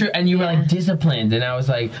was a true, and you were like disciplined, and I was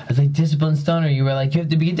like disciplined stoner. You were like, you have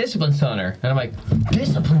to be a disciplined stoner, and I'm like,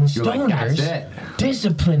 disciplined stoners. You're like, that's it.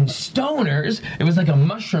 Disciplined stoners. It was like a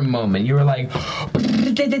mushroom moment. You were like,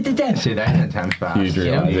 say that 10 times fast. Huge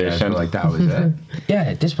realization. Like that was it.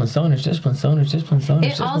 Yeah, disciplined stoners, disciplined stoners, disciplined stoners.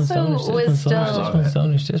 It also was still disciplined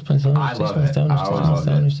stoners, disciplined stoners. I love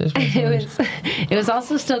it. It was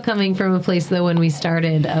also still coming from a place though when we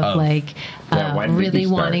started of like. Really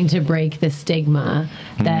wanting to break the stigma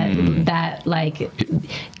that like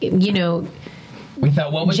we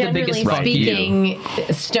thought, what was the biggest speaking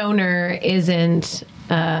stoner isn't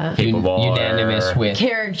unanimous with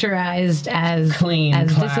characterized as clean,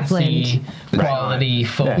 as classy, disciplined, quality,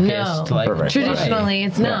 focused. No, traditionally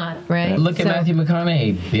it's not, right? Look at Matthew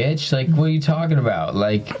McConaughey, bitch. Like, what are you talking about?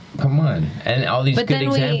 Like, come on, and all these good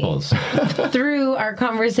examples. Through our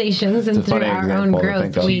conversations and through our own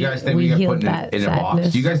growth, do you guys think we get put in a box?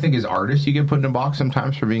 Do you guys think as artists you get put in a box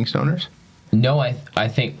sometimes for being stoners? No, I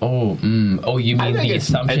think. You mean the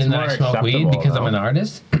assumption that I smoke weed because I'm an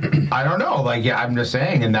artist? I don't know. Like, I'm just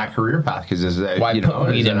saying in that career path because why put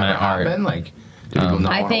weed in my art? Like,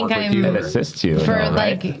 I think it assists you for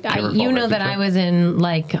that I was in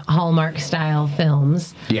like Hallmark style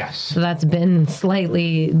films. Yes. So that's been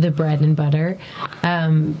slightly the bread and butter,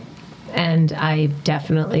 and I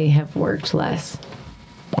definitely have worked less.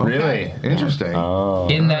 Really? Interesting. Oh.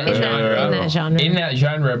 In that genre. In that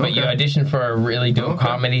genre, but you audition for a really dope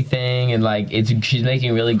comedy thing, and like she's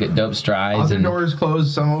making really good dope strides. Other and doors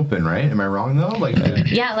closed, some open, right? Am I wrong though? Like,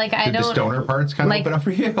 Yeah, like I did don't. the stoner parts kind of like, open up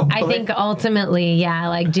for you? I think ultimately, yeah,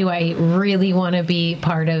 like, do I really want to be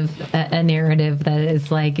part of a narrative that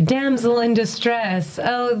is like damsel in distress?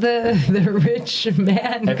 Oh, the rich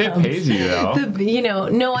man. If it comes. pays you, though.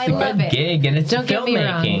 No, I love it. gig, and it's Don't get me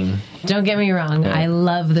filmmaking. wrong. Don't get me wrong. I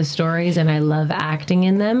love the stories and I love acting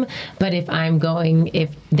in them. But if I'm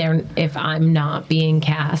not being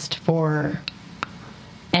cast for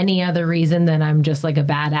any other reason than I'm just like a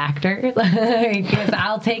bad actor, because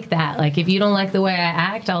I'll take that. Like, if you don't like the way I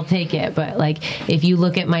act, I'll take it. But like, if you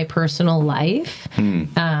look at my personal life,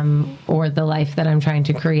 or the life that I'm trying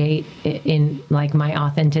to create in like my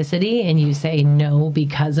authenticity, and you say no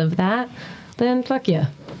because of that, then fuck you.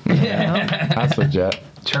 That's legit.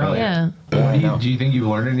 Charlie, Yeah. do you think you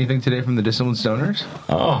learned anything today from the Disciplined Stoners?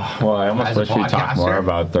 Oh, well, I almost As a wish we talked more podcaster?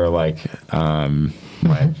 about their like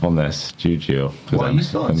mindfulness juju. 'Cause Well, you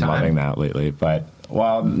still have been time. loving that lately, but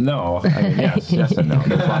well, no. I mean, yes and no.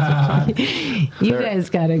 There's lots of time. You guys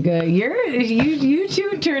gotta go. You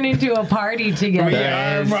two turn into a party together.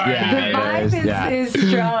 There is, The yeah, vibe is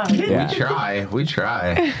strong. Yeah. We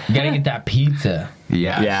try. You gotta get that pizza.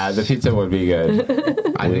 Yes. Yeah, the pizza would be good.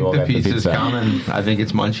 I We think will the get the pizza's pizza. coming. I think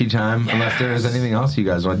it's munchie time. Unless there's anything else you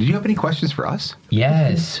guys want. Did you have any questions for us?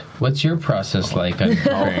 Yes. What's your process like? On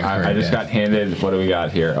preparing for I a just guest? got handed. What do we got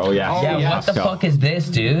here? Oh yeah. Oh, Yeah, yeah, what the Puffco. fuck is this,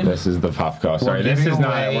 dude? This is the Puffco. Sorry, We're this giving is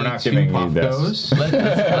not. away We're not 2 giving you this. Puffcos. Let's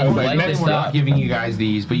light We're this not up. giving you guys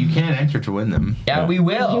these, but you can enter to win them. Yeah, we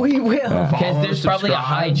will. We will. Because Follow, there's probably a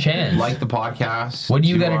high subscribe, chance. Like the podcast. What do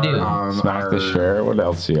you gotta do? Smack the shirt. What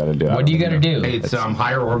else you got to do? What do you gotta do? It's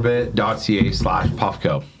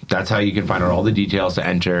higherorbit.ca/Puffco. That's how you can find out all the details to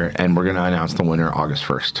enter, and we're gonna announce the winner August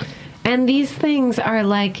 1st. And these things are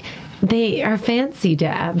like, they are fancy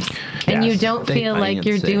dabs, and you Yes, don't they feel like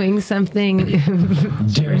you're fancy. doing something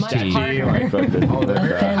much Dirty. harder.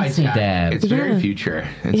 Fancy dab. It's very Yeah. future.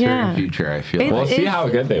 It's Yeah. very future. I feel. It- We'll see It's- how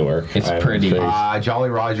good they work. It's I'm pretty. intrigued. Jolly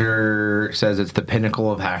Roger says it's the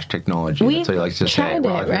pinnacle of hash technology. We've That's what he likes to say. tried it,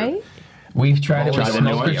 Roger. right? We've tried it Try with the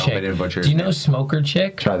new Smoker one? Chick. Open and butcher. Do you know Smoker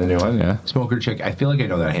Chick? Try the new one, yeah. Smoker Chick. I feel like I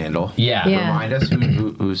know that handle. Yeah. Yeah. Remind us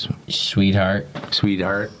who's Sweetheart.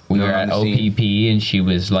 sweetheart. We Known were on at the scene. OPP and she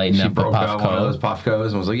was lighting She up a broke out one of those Puffco. Puffcos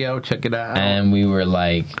and was like, "Yo, check it out." And we were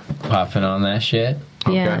like puffing on that shit.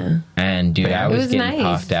 Yeah. And dude, I It was was getting nice.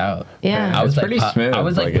 puffed out. Yeah. I was It's like, pretty smooth, I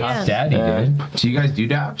was like like, Puff it's- Daddy, yeah. dude. Do you guys do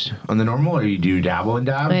dabs on the normal, or you do dabble in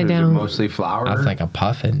dabs? I or is it don't. mostly flour? I was like a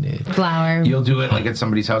puffin, dude. Flour. You'll do it like at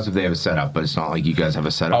somebody's house if they have a setup, but it's not like you guys have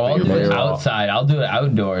a setup. Oh, I'll that do you're it like, outside. I'll do it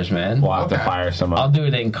outdoors, man. We'll have to Okay. fire some I'll up. do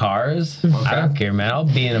it in cars. I don't care, man. I'll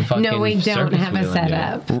be in a fucking No, we don't circus have a wheel and do it.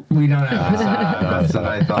 setup. We don't have a setup. That's what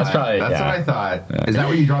I thought. That's probably- what yeah. I thought. Is that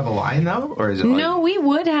where you draw the line, though, or is it? No, we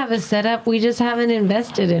would have a setup. We just haven't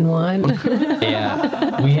invested in one.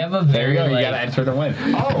 Yeah, we have a There very you go. You like, got to enter to win.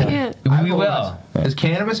 Oh, Yeah. we will. Has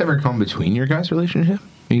cannabis ever come between your guys' relationship?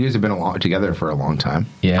 You guys have been together for a long time.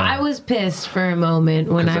 Yeah, I was pissed for a moment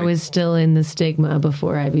when 'Cause I was still in the stigma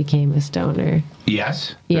before I became a stoner.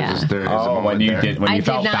 Yes. Yeah. There is a Oh, moment when you there. did, when I you did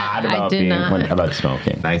felt not- bad I about did not. about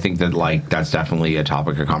smoking. And I think that that's definitely a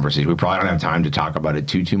topic of conversation. We probably don't have time to talk about it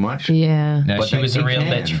too much, Yeah. no, but she they- was a they real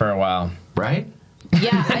can. bitch for a while. right?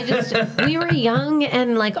 Yeah, we were young,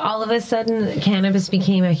 and like all of a sudden, cannabis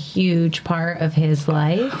became a huge part of his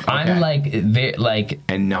life. I'm like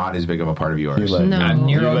And not as big of a part of yours. live- No. I'm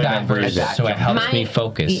You live and breathe neurodiverse, it. so it helps My- me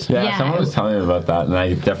focus. Yeah, Yeah. someone was telling me about that, and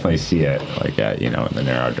I definitely see it, like, in the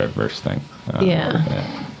neurodiverse thing. Yeah.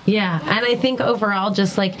 Yeah, and I think overall,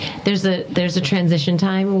 just like there's a transition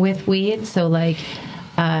time with weed, so like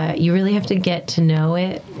you really have to get to know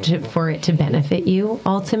it for it to benefit you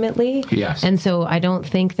ultimately. Yes. And so I don't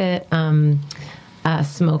think that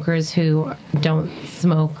smokers who don't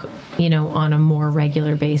smoke, on a more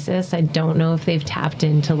regular basis, I don't know if they've tapped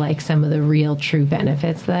into like some of the real true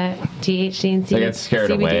benefits that THC and They get scared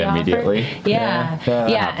CBD away offer. immediately. Yeah, Yeah, that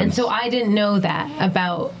And happens. so I didn't know that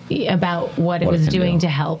about what it What it was can doing do. to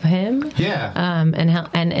help him. Yeah.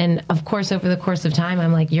 And of course over the course of time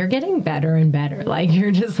I'm like, you're getting better and better. Like you're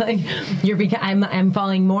just like I'm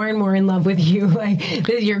falling more and more in love with you. Like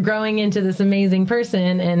you're growing into this amazing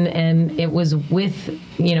person, and it was with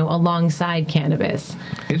alongside cannabis.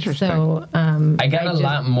 Interesting. So I got a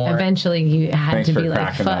lot more. Eventually you had Thanks to for be like,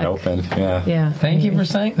 cracking that fuck. open. Yeah. Yeah. Thank you for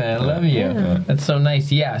saying that. I love you. That's so nice.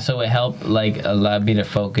 Yeah, so it helped, like, allowed me to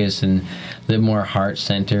focus and live more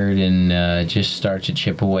heart-centered and just start to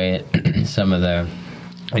chip away at some of the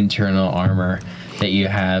internal armor that you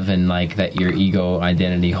have, and like that your ego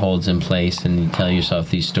identity holds in place, and you tell yourself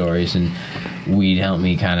these stories, and weed helped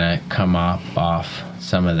me kind of come off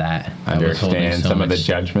some of that. Understand some of the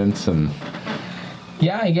judgments and.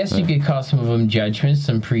 Yeah, I guess you could call some of them judgments,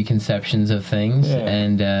 some preconceptions of things,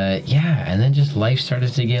 and and then just life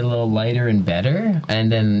started to get a little lighter and better.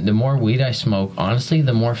 And then the more weed I smoke, honestly,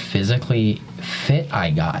 the more physically fit I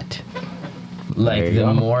got. Like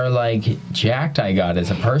the more like jacked I got as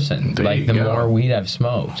a person. Like the more weed I've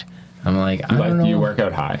smoked. I'm like, I don't know. You work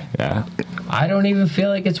out high, yeah. I don't even feel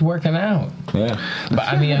like it's working out. Yeah. But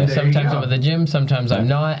I mean, sometimes I'm at the gym, sometimes I'm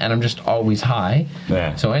not, and I'm just always high.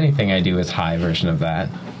 Yeah. So anything I do is high version of that.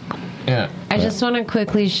 Yeah. I just want to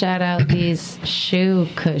quickly shout out these shoe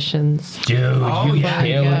cushions. Dude, you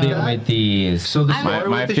killed it with these. So the story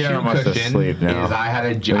my with the Fiona shoe must cushion asleep now. is I had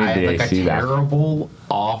a terrible,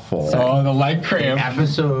 awful the leg cramp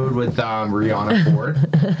episode with Rihanna Ford.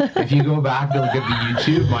 If you go back and look at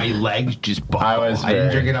the YouTube, my legs just buckled. I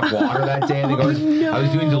didn't drink enough water that day. And I was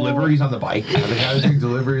doing deliveries on the bike. I was doing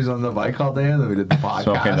deliveries on the bike all day, and then we did the podcast.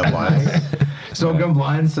 Smoking the blunts. Smoking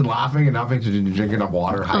blunts and laughing and not drinking enough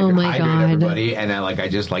water. Oh my God. Everybody, and then I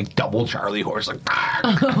just double Charlie horse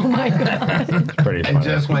Oh my God. Pretty funny. It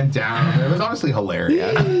just went down. It was honestly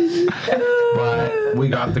hilarious. But we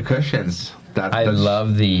got the cushions. I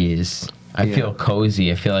love these. I feel cozy.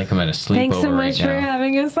 I feel like I'm at a sleepover. Thanks so much right for now.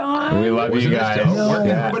 having us on. We love you guys. Where can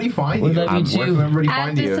everybody find you? We love you too. Where can everybody At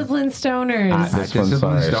find you? Disciplined Stoners. At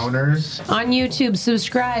Disciplined Stoners. On YouTube,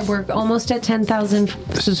 subscribe. We're almost at 10,000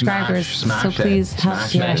 subscribers. Smash so it. please help.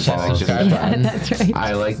 Smash that subscribe Yeah, button. that's right.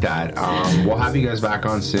 I like that. We'll have you guys back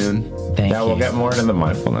on soon. Thank you. We'll get more into the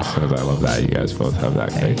mindfulness because I love that. You guys both have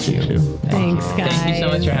that great YouTube. Thanks, guys. Thank you so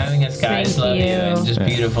much for having us, guys. Thank Love you. you. And just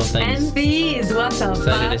beautiful things. And these, what the Excited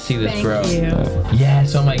fuck? to see this Thank grow. you.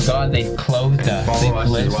 Yes, oh my God, they've clothed us. Follow They've us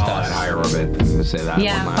as blitzed well us. at Higher Orbit. I'm going to say that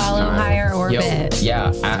Yeah, one last follow time. Higher Orbit. Yeah,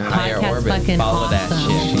 at Higher Podcast Orbit. fucking Follow that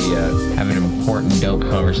awesome. shit. Having important, dope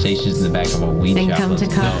conversations in the back of a weed And shop. come to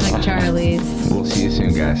Let's go. Cosmic Charlie's. We'll see you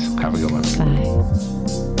soon, guys. Have a good one.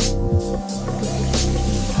 Bye.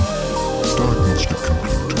 Diagnostic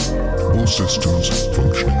complete. All systems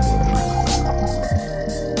functioning